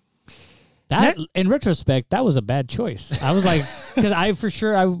one. That, in retrospect, that was a bad choice. I was like, because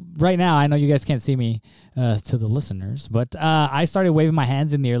right now, I know you guys can't see me to the listeners, but I started waving my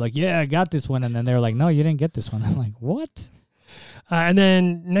hands in the air like, yeah, I got this one. And then they were like, no, you didn't get this one. I'm like, what? And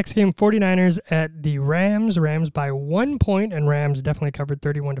then next game, 49ers at the Rams. Rams by 1 point, and Rams definitely covered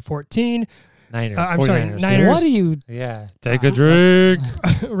 31-14. Niners. I'm sorry, 49ers. Niners. What are you? Yeah. Take a drink.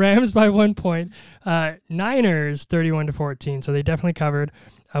 Rams by 1 point. Niners 31-14. So they definitely covered.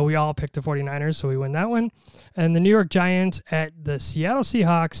 We all picked the 49ers, so we win that one. And the New York Giants at the Seattle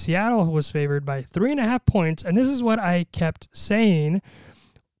Seahawks. Seattle was favored by 3.5 points. And this is what I kept saying.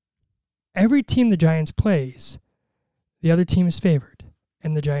 Every team the Giants plays, the other team is favored,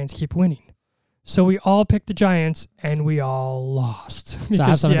 and the Giants keep winning. So we all picked the Giants, and we all lost. So I have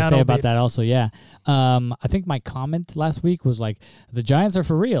because something to say Seattle about beat that also, yeah. I think my comment last week was like, the Giants are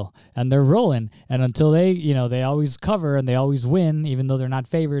for real, and they're rolling, and until they, they always cover, and they always win, even though they're not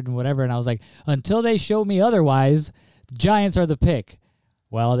favored and whatever, and I was like, until they show me otherwise, the Giants are the pick.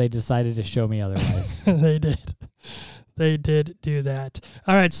 Well, they decided to show me otherwise. They did. They did do that.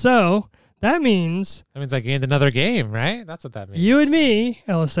 All right, so that means That means I gained another game, right? That's what that means. you and me,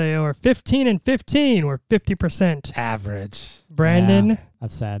 Eliseo, are 15-15. We're 50%. Average. Brandon, Yeah,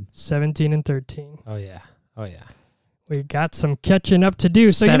 that's sad. 17-13. Oh, yeah. Oh, yeah. We got some catching up to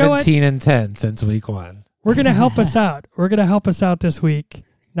do. So you know what? 17-10 since week 1. We're going to help us out. We're going to help us out this week.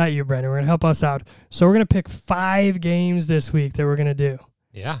 Not you, Brandon. We're going to help us out. So we're going to pick 5 games this week that we're going to do.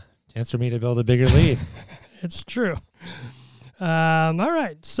 Yeah. Chance for me to build a bigger lead. It's true. All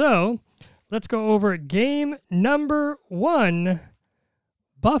right. So let's go over game number 1.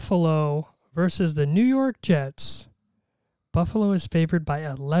 Buffalo versus the New York Jets. Buffalo is favored by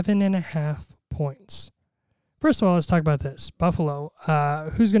 11.5 points. First of all, let's talk about this. Buffalo,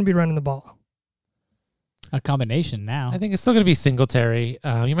 who's going to be running the ball? A combination now. I think it's still going to be Singletary.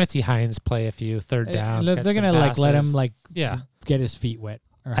 You might see Hines play a few third downs. They're catch going to some let him passes. Yeah. get his feet wet.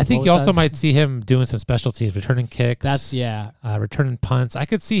 Or I think both you also sides. might see him doing some special teams, returning kicks. That's, yeah. Returning punts. I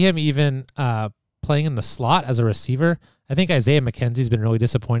could see him even playing in the slot as a receiver. I think Isaiah McKenzie's been really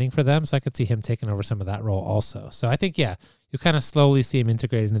disappointing for them, so I could see him taking over some of that role also. So I think, yeah, you kind of slowly see him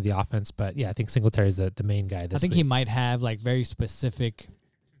integrated into the offense. But, yeah, I think Singletary's the main guy this I think week. he might have like very specific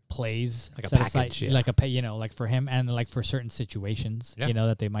plays, Like a set aside, package, yeah. like a like for him and like for certain situations, Yeah.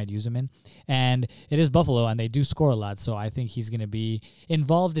 that they might use him in. And it is Buffalo, and they do score a lot, so I think he's going to be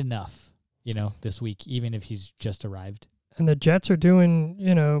involved enough, this week, even if he's just arrived. And the Jets are doing,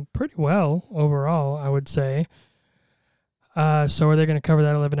 pretty well overall, I would say. So are they going to cover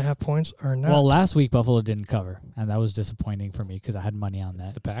that 11.5 points or not? Well, last week Buffalo didn't cover, and that was disappointing for me because I had money on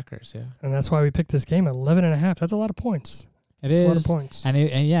It's that. the Packers, yeah. And that's why we picked this game at 11.5. That's a lot of points. It It's is a lot of points. And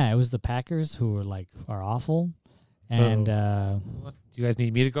it was the Packers who are awful. And Do you guys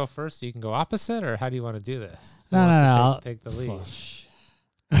need me to go first so you can go opposite, or how do you want to do this? Who no, wants to no, take the lead.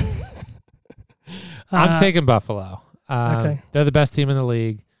 Uh, I'm taking Buffalo. Okay. They're the best team in the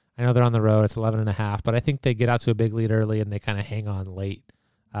league. I know they're on the road. It's 11.5, but I think they get out to a big lead early and they kind of hang on late.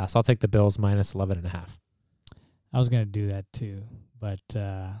 So I'll take the Bills minus 11.5. I was gonna do that too, but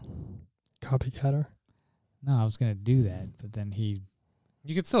Copycatter. no, I was gonna do that, but then he.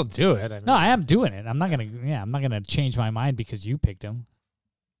 You could still do it. No, I am doing it. I'm not gonna change my mind because you picked him.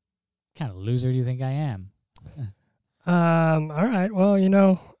 What kind of loser do you think I am? All right. Well,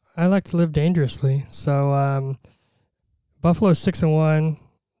 I like to live dangerously. So Buffalo's 6-1.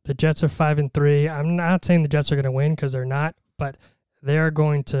 The Jets are 5-3. I'm not saying the Jets are going to win because they're not, but they are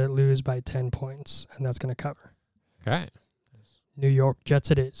going to lose by 10 points, and that's going to cover. Okay. New York Jets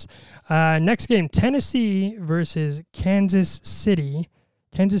it is. Next game, Tennessee versus Kansas City.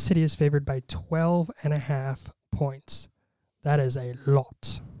 Kansas City is favored by 12.5 points. That is a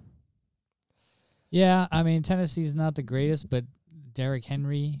lot. Yeah, I mean Tennessee's not the greatest, but Derrick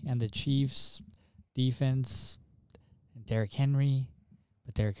Henry and the Chiefs defense. Derrick Henry,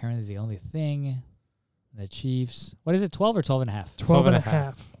 but Derrick Henry is the only thing. The Chiefs. What is it? 12 or 12.5?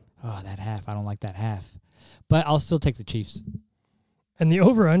 12.5. Oh, that half. I don't like that half. But I'll still take the Chiefs. And the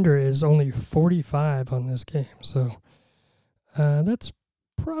over-under is only 45 on this game. So that's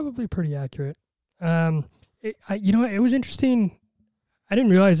probably pretty accurate. It was interesting. I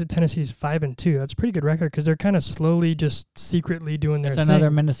didn't realize that Tennessee's 5-2. That's a pretty good record because they're kind of slowly just secretly doing their It's thing.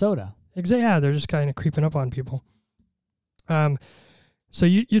 another Minnesota. Exactly. Yeah, they're just kind of creeping up on people. So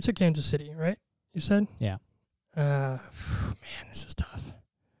you took Kansas City, right? You said? Yeah. Man, this is tough.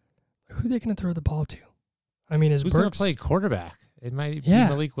 Who are they going to throw the ball to? I mean, is Who's going to Burks play quarterback? It might be Yeah.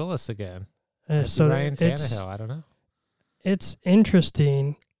 Malik Willis again. so Ryan it's Tannehill. I don't know. it's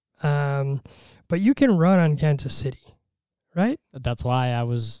interesting, but you can run on Kansas City, right? That's why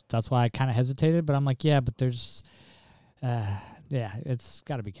I kind of hesitated, but I'm like, yeah, but there's it's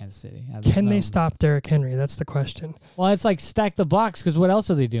got to be Kansas City. Can they stop Derrick Henry? That's the question. Well, it's like stack the box because what else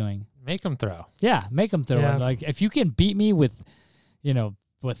are they doing? Make them throw. Yeah, make them throw. Yeah. Like if you can beat me with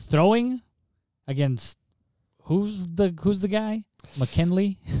throwing against who's the guy?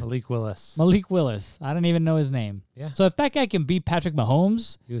 McKinley? Malik Willis. Malik Willis. I don't even know his name. Yeah. So if that guy can beat Patrick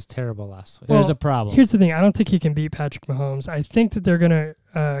Mahomes, He was terrible last week. there's Well, a problem. Here's the thing. I don't think he can beat Patrick Mahomes. I think that they're going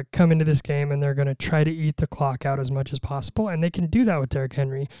to come into this game and they're going to try to eat the clock out as much as possible, and they can do that with Derrick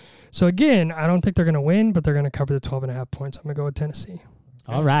Henry. So, again, I don't think they're going to win, but they're going to cover the 12.5 points. I'm going to go with Tennessee.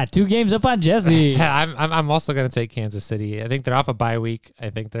 All right, 2 games up on Jesse. Yeah, I'm also going to take Kansas City. I think they're off a bye week. I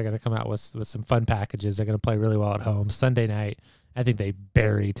think they're going to come out with some fun packages. They're going to play really well at home. Sunday night, I think they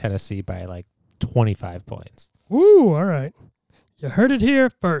bury Tennessee by like 25 points. Woo, all right. You heard it here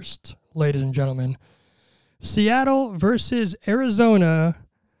first, ladies and gentlemen. Seattle versus Arizona.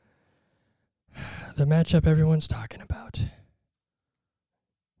 The matchup everyone's talking about.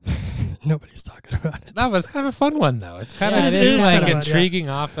 Nobody's talking about it. No, but it's kind of a fun one, though. It's kind Yeah, of it is like kind of fun, intriguing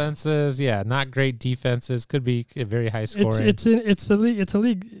offenses. Yeah, not great defenses. Could be a very high scoring. It's a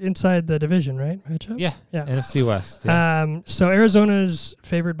league inside the division, right? Matchup. Yeah, Yeah. NFC West. Yeah. So Arizona's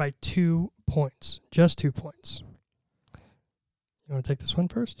favored by 2 points, just 2 points. You want to take this one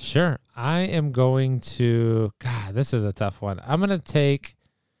first? Sure. I am going to. God, this is a tough one. I'm going to take.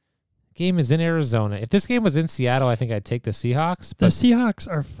 Game is in Arizona. If this game was in Seattle, I think I'd take the Seahawks. The But Seahawks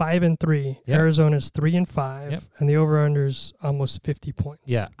are 5-3. Yep. Arizona's 3-5, Yep. and the over/under's almost 50 points.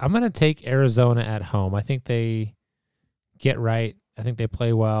 yeah, I'm going to take Arizona at home. I think they get right. I think they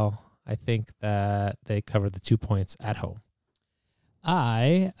play well. I think that they cover the 2 points at home.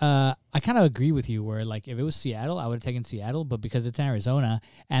 I kind of agree with you where like if it was Seattle, I would have taken Seattle, but because it's Arizona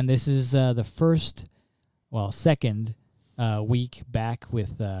and this is the second week back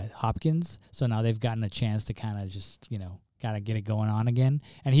with Hopkins, so now they've gotten a chance to kind of just gotta get it going on again.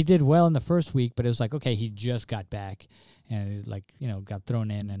 And he did well in the first week, but it was like okay, he just got back and it got thrown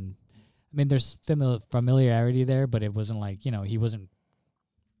in, and I mean there's familiarity there, but it wasn't like he wasn't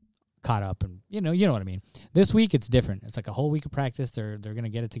caught up, and you know what I mean. This week it's different. It's like a whole week of practice. They're gonna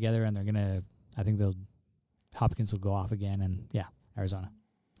get it together, and I think Hopkins will go off again, and yeah, Arizona.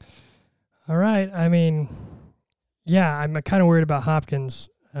 All right. I mean, yeah, I'm kind of worried about Hopkins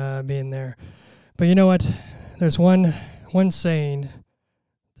being there. But you know what? There's one saying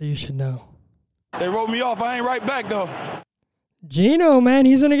that you should know. They wrote me off. I ain't right back, though. Gino, man,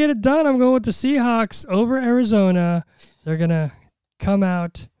 he's going to get it done. I'm going with the Seahawks over Arizona. They're going to come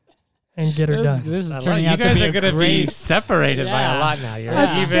out and get her done. This is You turning out to guys be are going to be separated by a lot now. You're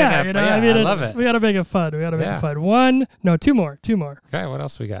even. I love it. We got to make it fun. Two more. Okay, what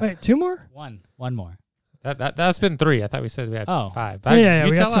else we got? Wait, two more? One more. That's been 3. I thought we said we had 5. Yeah,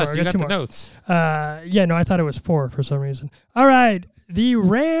 you we tell got two us. more. You got got two the more. notes. I thought it was 4 for some reason. All right, the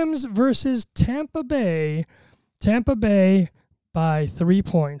Rams versus Tampa Bay. Tampa Bay by 3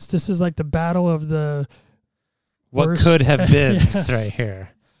 points. This is like the battle of the what worst. could have been Yes. right here.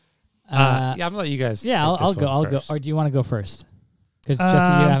 I'm gonna let you guys. Yeah, take I'll this go. one I'll go. first. Or do you want to go first? Because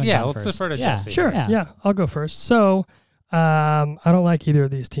Jesse, you haven't Yeah, gone let's first. defer to Yeah, Jesse. Sure. Yeah. Yeah, I'll go first. So, I don't like either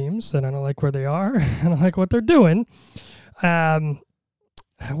of these teams, and I don't like where they are. I don't like what they're doing.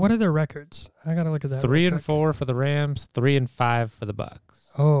 What are their records? I gotta look at that. 3 and 4 for the Rams. 3 and 5 for the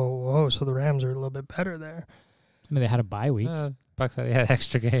Bucks. Oh, so the Rams are a little bit better there. I mean, they had a bye week. Bucks had an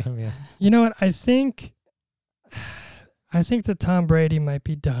extra game. Yeah. You know what? I think that Tom Brady might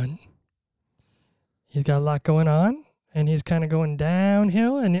be done. He's got a lot going on, and he's kind of going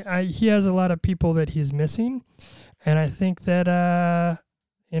downhill, and he has a lot of people that he's missing. And I think that,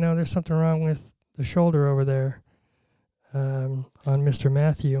 there's something wrong with the shoulder over there on Mr.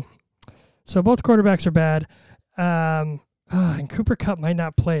 Matthew. So both quarterbacks are bad. And Cooper Kupp might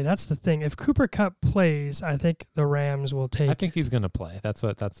not play. That's the thing. If Cooper Kupp plays, I think the Rams will take. I think he's gonna play. That's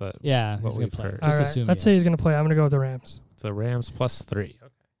what. Yeah, what he's we've gonna play. heard. All right, assume let's say he's going to play. I'm going to go with the Rams. The Rams plus 3.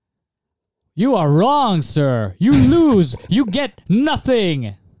 Okay. You are wrong, sir. You lose. You get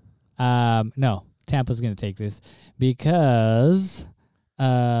nothing. No, Tampa's going to take this because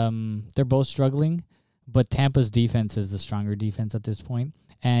they're both struggling, but Tampa's defense is the stronger defense at this point.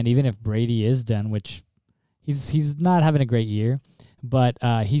 And even if Brady is done, which he's not having a great year, but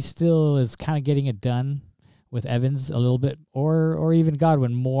he still is kind of getting it done with Evans a little bit, or even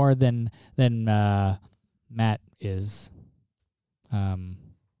Godwin more than Matt is.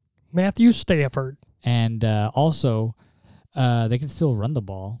 Matthew Stafford. And also, they can still run the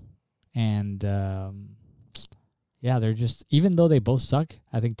ball. And, they're just, even though they both suck,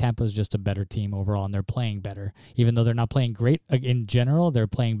 I think Tampa's just a better team overall, and they're playing better. Even though they're not playing great in general, they're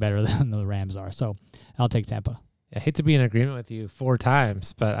playing better than the Rams are. So I'll take Tampa. I hate to be in agreement with you 4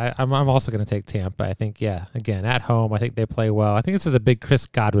 times, but I'm also going to take Tampa. I think, again, at home, I think they play well. I think this is a big Chris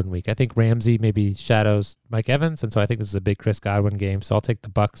Godwin week. I think Ramsey maybe shadows Mike Evans, and so I think this is a big Chris Godwin game. So I'll take the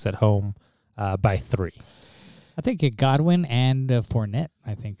Bucks at home by 3. I think Godwin and Fournette,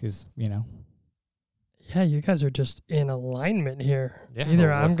 I think, is, Yeah, you guys are just in alignment here. Yeah,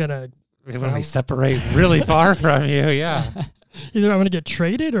 Either I'm going to... When we separate really far from you, yeah. Either I'm going to get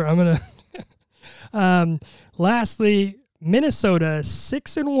traded or I'm going to... Lastly, Minnesota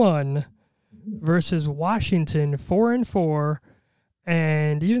 6-1 versus Washington 4-4.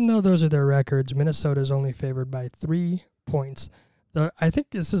 And even though those are their records, Minnesota is only favored by 3 points. I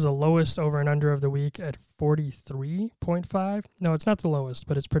think this is the lowest over and under of the week at 43.5. No, it's not the lowest,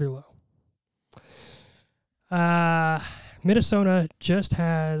 but it's pretty low. Minnesota just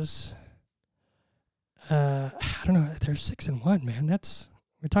has, I don't know, they're 6-1, man.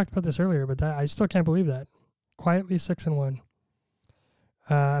 We talked about this earlier, but I still can't believe that. Quietly 6-1.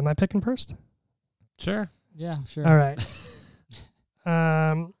 Am I picking first? Sure. Yeah, sure. All right.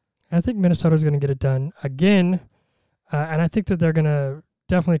 I think Minnesota's going to get it done again, and I think that they're going to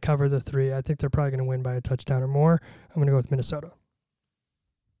definitely cover the 3. I think they're probably going to win by a touchdown or more. I'm going to go with Minnesota.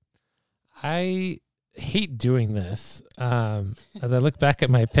 I hate doing this. As I look back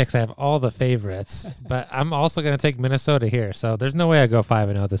at my picks, I have all the favorites, but I'm also going to take Minnesota here. So there's no way I go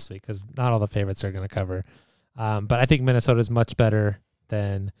 5-0 this week because not all the favorites are going to cover. But I think Minnesota is much better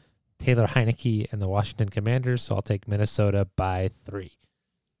than Taylor Heineke and the Washington Commanders, so I'll take Minnesota by 3.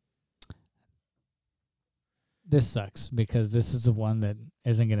 This sucks because this is the one that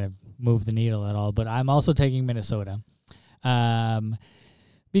isn't going to move the needle at all, but I'm also taking Minnesota.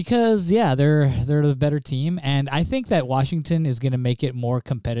 Because they're the better team, and I think that Washington is going to make it more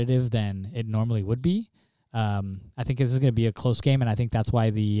competitive than it normally would be. I think this is going to be a close game, and I think that's why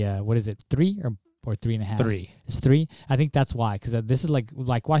the 3 or 3.5? 3. It's 3. I think that's why, because this is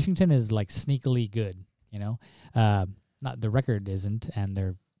like Washington is like sneakily good, Not the record isn't, and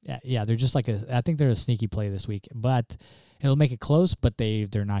they're just like I think they're a sneaky play this week, but it'll make it close. But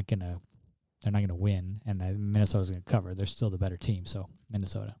they're not gonna win, and Minnesota's gonna cover. They're still the better team, so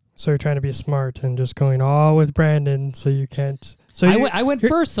Minnesota. So you're trying to be smart and just going all with Brandon, so you can't. So I went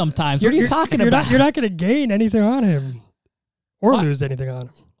first sometimes. What are you talking about? You're not going to gain anything on him or lose anything on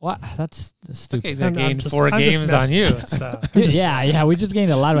him. What? That's stupid. Okay, I gained just- 4 I'm just games on messing. you. So Yeah, we just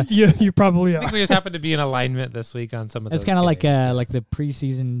gained a lot of. You probably I are. think we just happened to be in alignment this week on some of It's those kind of like games, so. like the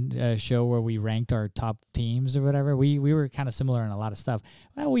preseason show where we ranked our top teams or whatever. We were kind of similar in a lot of stuff.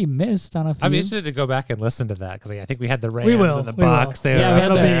 Well, we missed on a few. I'm interested to go back and listen to that because I think we had the Rams will, and the we will. Bucks. They Yeah, were we up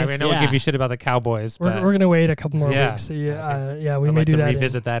had the- there. I mean, I know we'll yeah. give you shit about the Cowboys, We're but gonna wait a couple more Yeah. weeks. I Yeah, we I'd may like do to that.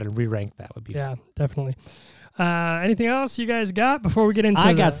 revisit that and re-rank that would be Yeah, fun. definitely. Anything else you guys got before we get into?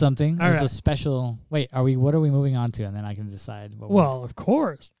 I got something. All There's right. a special. Wait, what are we moving on to? And then I can decide. Well, of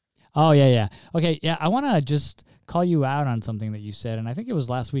course. Oh yeah. Okay, yeah. I want to just call you out on something that you said, and I think it was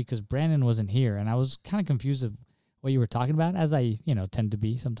last week because Brandon wasn't here, and I was kind of confused of what you were talking about, as I tend to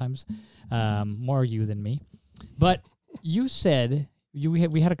be sometimes, more you than me. But you said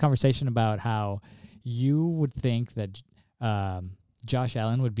we had a conversation about how you would think that Josh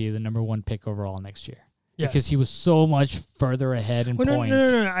Allen would be the number 1 pick overall next year. Yes. Because he was so much further ahead in Well, points.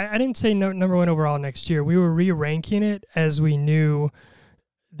 No. I didn't say number 1 overall next year. We were re-ranking it as we knew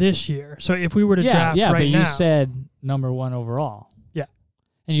this year. So if we were to draft but right you now, said number 1 overall. Yeah.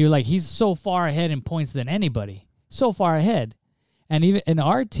 And you're like, he's so far ahead in points than anybody. So far ahead. And even in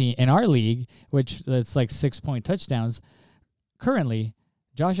our team, in our league, which it's like 6-point touchdowns, currently,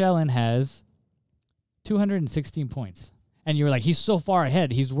 Josh Allen has 216 points. And you're like, he's so far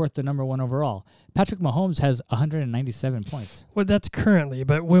ahead, he's worth the number 1 overall. Patrick Mahomes has 197 points. well, that's currently.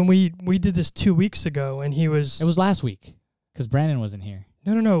 But when we did this 2 weeks ago, and he was It was last week because Brandon wasn't here.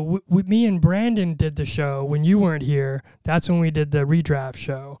 no. Me and Brandon did the show when you weren't here. That's when we did the redraft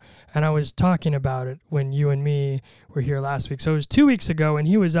show, and I was talking about it when you and me were here last week. So it was 2 weeks ago, and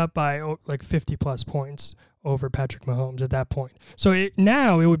he was up by like 50 plus points over Patrick Mahomes at that point. So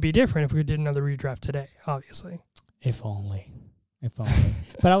now it would be different if we did another redraft today, obviously. If only.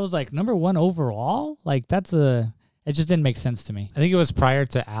 But I was like, number 1 overall? Like, it just didn't make sense to me. I think it was prior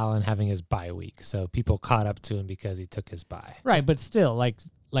to Allen having his bye week, so people caught up to him because he took his bye. Right, but still, like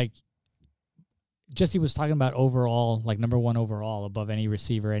Jesse was talking about overall, like number 1 overall above any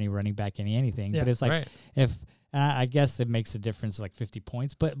receiver, any running back, anything. Yeah, but it's like, right. if, I guess it makes a difference, like 50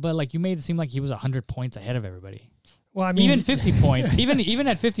 points, but like you made it seem like he was 100 points ahead of everybody. Well, I mean, Even 50 points, even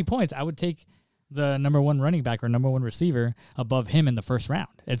at 50 points, I would take the number 1 running back or number 1 receiver above him in the first round.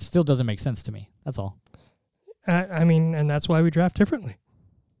 It still doesn't make sense to me. That's all. I mean, and that's why we draft differently,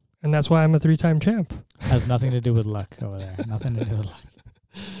 and that's why I'm a 3-time champ. Has nothing to do with luck over there. Nothing to do with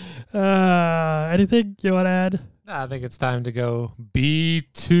luck. Anything you want to add? I think it's time to go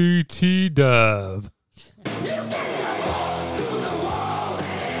BTT Dub.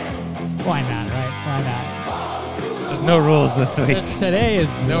 Why not, right? Why not? There's no rules this week. Today is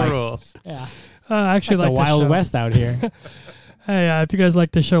No like, rules. Yeah. I actually Like like the this Wild show. West out here. Hey, if you guys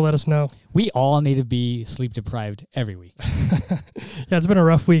like this show, let us know. We all need to be sleep deprived every week. Yeah, it's been a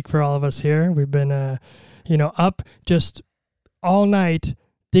rough week for all of us here. We've been, up just all night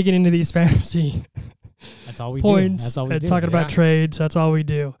digging into these fantasy That's all we points do. That's all we and do. talking about yeah. trades. That's all we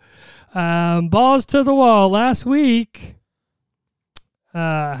do. Balls to the wall. Last week,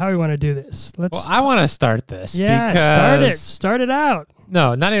 how do we want to do this? Well, I want to start this. Yeah, because start it out.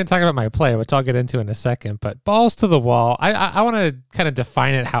 No, not even talking about my play, which I'll get into in a second. But balls to the wall, I want to kind of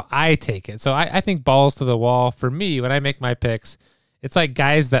define it how I take it. So I think balls to the wall, for me, when I make my picks, it's like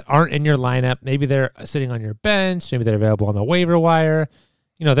guys that aren't in your lineup. Maybe they're sitting on your bench. Maybe they're available on the waiver wire.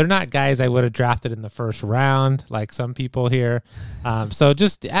 They're not guys I would have drafted in the first round, like some people here. So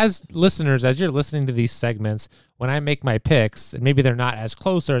just as listeners, as you're listening to these segments, when I make my picks, and maybe they're not as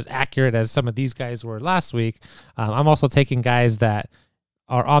close or as accurate as some of these guys were last week, I'm also taking guys that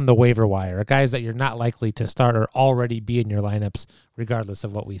are on the waiver wire, or guys that you're not likely to start or already be in your lineups, regardless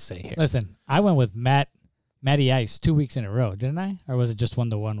of what we say here. Listen, I went with Matty Ice 2 weeks in a row, didn't I? Or was it just 1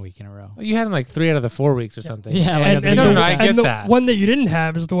 week in a row? You had him like 3 out of the 4 weeks or something. Yeah, like And, at the and No, the, beginning. no, I get and the that. one that you didn't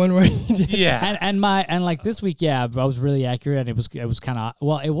have is the one where you did. Yeah. And like this week, yeah, I was really accurate. And it was kind of,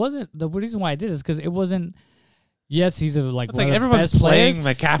 well, it wasn't, the reason why I did is because it wasn't, yes, he's It's one like of the everyone's best players.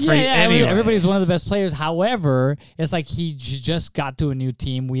 playing McCaffrey Yeah, anyway. everybody's one of the best players. However, it's like he just got to a new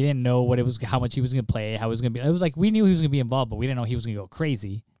team. We didn't know how much he was going to play, how he was going to be. It was like we knew he was going to be involved, but we didn't know he was going to go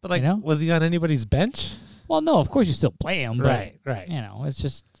crazy. But like, you know? was he on anybody's bench? Well, no, of course you still play him, but Right. it's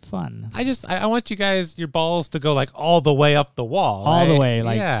just fun. I want you guys, your balls to go like all the way up the wall. All the right? way,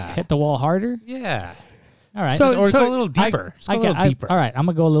 like yeah. hit the wall harder. Yeah. All right. So- Or go a little deeper. Just go a little deeper. All right, I'm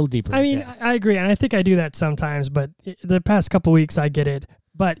gonna go a little deeper. I mean, I agree, and I think I do that sometimes. But the past couple weeks, I get it.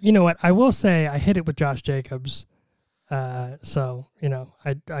 But you know what? I will say I hit it with Josh Jacobs. So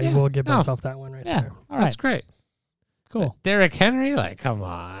I will give myself that one right yeah. there. All right. That's great. Cool. Derrick Henry, like, come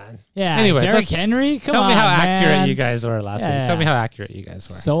on. Yeah. Anyways, Derrick Henry, come tell on, me how man. accurate you guys were last Yeah. week. Tell me how accurate you guys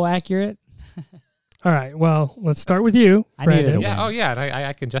were. So accurate. All right. Well, let's start with you, I needed Brandon. a yeah. win. Oh, yeah. And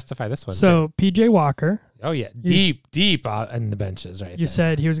I can justify this one. So PJ Walker, too. Oh, yeah. Deep in the benches right you there.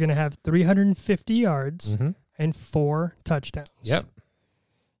 said he was going to have 350 yards Mhm. and 4 touchdowns. Yep.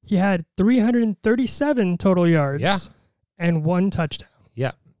 He had 337 total yards Yeah. and 1 touchdown.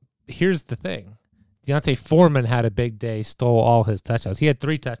 Yeah. Here's the thing. Deontay Foreman had a big day, stole all his touchdowns. He had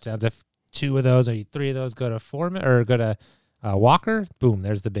 3 touchdowns. If 2 of those or 3 of those go to Foreman or go to Walker, boom,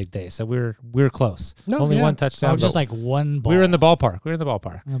 there's the big day. So we're close. No, Only yeah. 1 touchdown. Oh, just but like one ball. we were in the ballpark. We were in the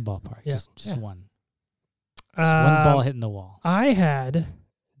ballpark. In the ballpark. Yeah. Just Yeah. one. One ball hitting the wall. I had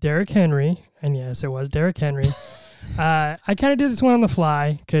Derrick Henry, and yes, it was Derrick Henry. I kind of did this one on the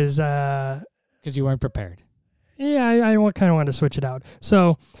fly because, Because you weren't prepared. yeah, I kind of wanted to switch it out.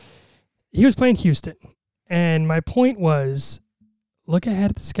 So he was playing Houston, and my point was look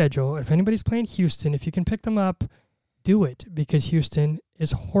ahead at the schedule. If anybody's playing Houston, if you can pick them up, do it because Houston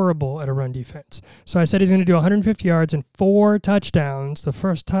is horrible at a run defense. So I said he's going to do 150 yards and 4 touchdowns. The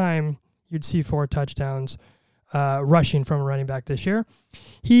first time you'd see 4 touchdowns rushing from a running back this year.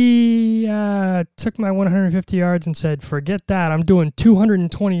 He took my 150 yards and said, forget that. I'm doing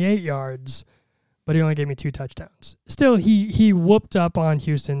 228 yards, but he only gave me 2 touchdowns. Still, he whooped up on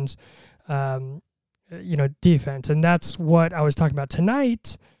Houston's defense, and that's what I was talking about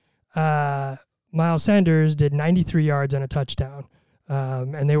tonight. Miles Sanders did 93 yards and a touchdown,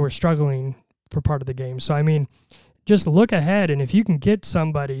 and they were struggling for part of the game. So, I mean, just look ahead, and if you can get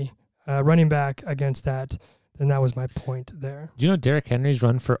somebody running back against that, then that was my point there. Do you know Derrick Henry's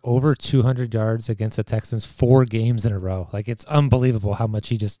run for over 200 yards against the Texans 4 games in a row? Like, it's unbelievable how much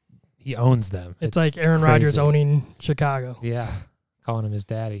he owns them. It's like Aaron Rodgers crazy. owning Chicago. Yeah, calling him his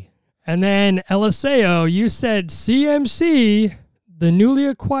daddy. And then Eliseo, you said CMC, the newly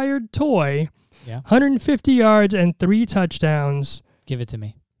acquired toy, Yeah. 150 yards and 3 touchdowns. Give it to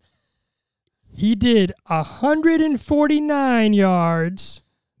me. He did 149 yards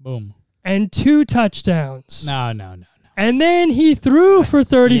Boom. and 2 touchdowns. No. And then he threw for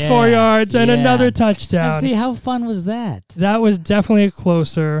 34 yards and another touchdown. And see, how fun was that? That was definitely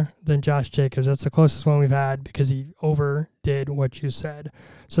closer than Josh Jacobs. That's the closest one we've had because he overdid what you said.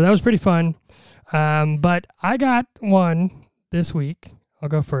 So that was pretty fun. But I got one this week. I'll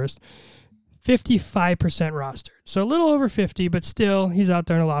go first. 55% rostered. So a little over 50, but still he's out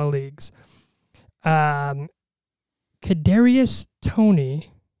there in a lot of leagues. Kadarius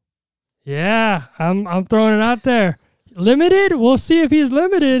Toney. Yeah, I'm throwing it out there. Limited? We'll see if he's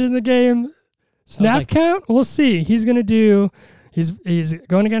limited in the game. Snap count? We'll see. He's going to do, he's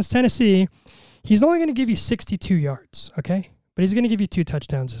going against Tennessee. He's only going to give you 62 yards, okay? But he's going to give you 2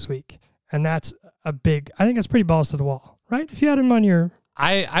 touchdowns this week. And that's I think that's pretty balls to the wall, right? If you had him on your...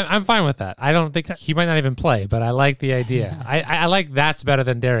 I'm fine with that. I don't think he might not even play, but I like the idea. I like that's better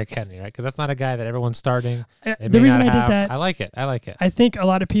than Derrick Henry, right? Because that's not a guy that everyone's starting. The reason I did that... I like it. I think a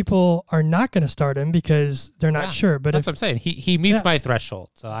lot of people are not going to start him because they're not sure. But that's what I'm saying. He meets my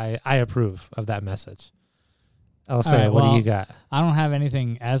threshold, so I approve of that message. I'll say, what do you got? I don't have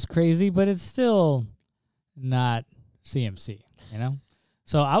anything as crazy, but it's still not CMC, you know?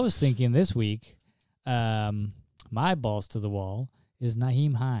 So I was thinking this week, my balls to the wall is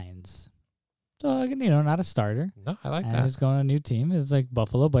Nyheim Hines. So, not a starter. No, I like and that. he's going to a new team. It's like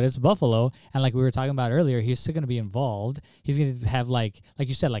Buffalo, but it's Buffalo. And like we were talking about earlier, he's still going to be involved. He's going to have like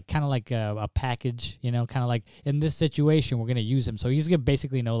you said, like kind of like a package, kind of like in this situation, we're going to use him. So he's going to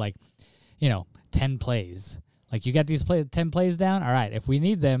basically know 10 plays. Like you got these 10 plays down. All right. If we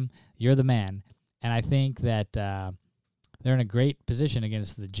need them, you're the man. And I think that they're in a great position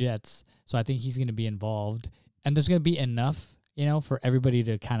against the Jets. So I think he's going to be involved. And there's going to be enough, for everybody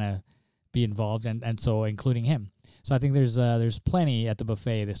to kind of be involved, and so including him. So I think there's plenty at the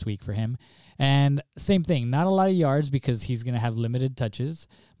buffet this week for him. And same thing, not a lot of yards because he's going to have limited touches,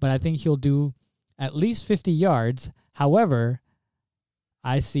 but I think he'll do at least 50 yards. However,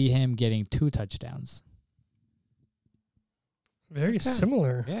 I see him getting 2 touchdowns. Very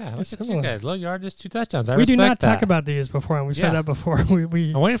similar. Yeah, look at you guys. Low yardage, 2 touchdowns. I we do not that. talk about these before, and we said that before. I'm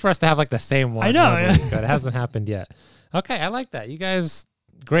waiting for us to have like the same one. I know. Yeah. But it hasn't happened yet. Okay, I like that. You guys,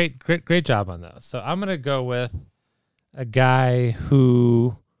 great job on those. So I'm going to go with a guy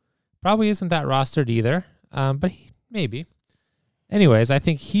who probably isn't that rostered either, but maybe. Anyways, I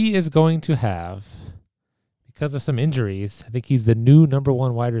think he is going to have, because of some injuries, I think he's the new number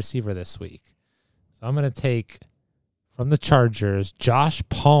 1 wide receiver this week. So I'm going to take from the Chargers, Josh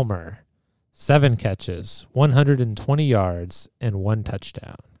Palmer, 7 catches, 120 yards, and 1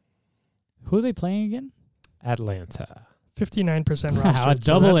 touchdown. Who are they playing again? Atlanta. 59% Wow, roster.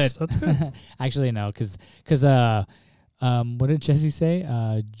 double it. That's good. Actually, no, because what did Jesse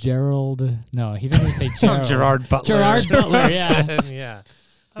say? Gerald. No, he didn't say Gerald. Gerard Butler. Gerard Butler. Yeah. Yeah.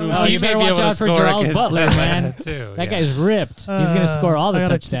 Oh, He you may better be watch able to out for score Gerald against Butler, Atlanta, man. too. That guy's ripped. He's gonna score all the I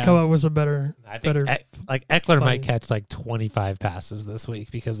gotta touchdowns. Come up with some better. I think better. like Eckler funny. might catch like 25 passes this week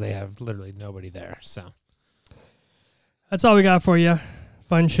because they have literally nobody there. So That's all we got for you.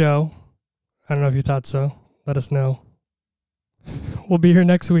 Fun show. I don't know if you thought so. Let us know. We'll be here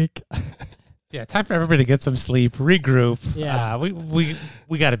next week. yeah, time for everybody to get some sleep, regroup. Yeah.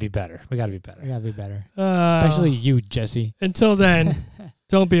 We got to be better. We got to be better. We gotta be better, especially you, Jesse. Until then,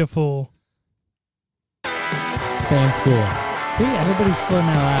 don't be a fool. Stay in school. See, everybody's slowing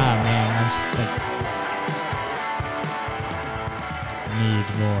out, man. I'm just like, need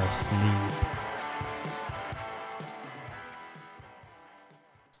more sleep.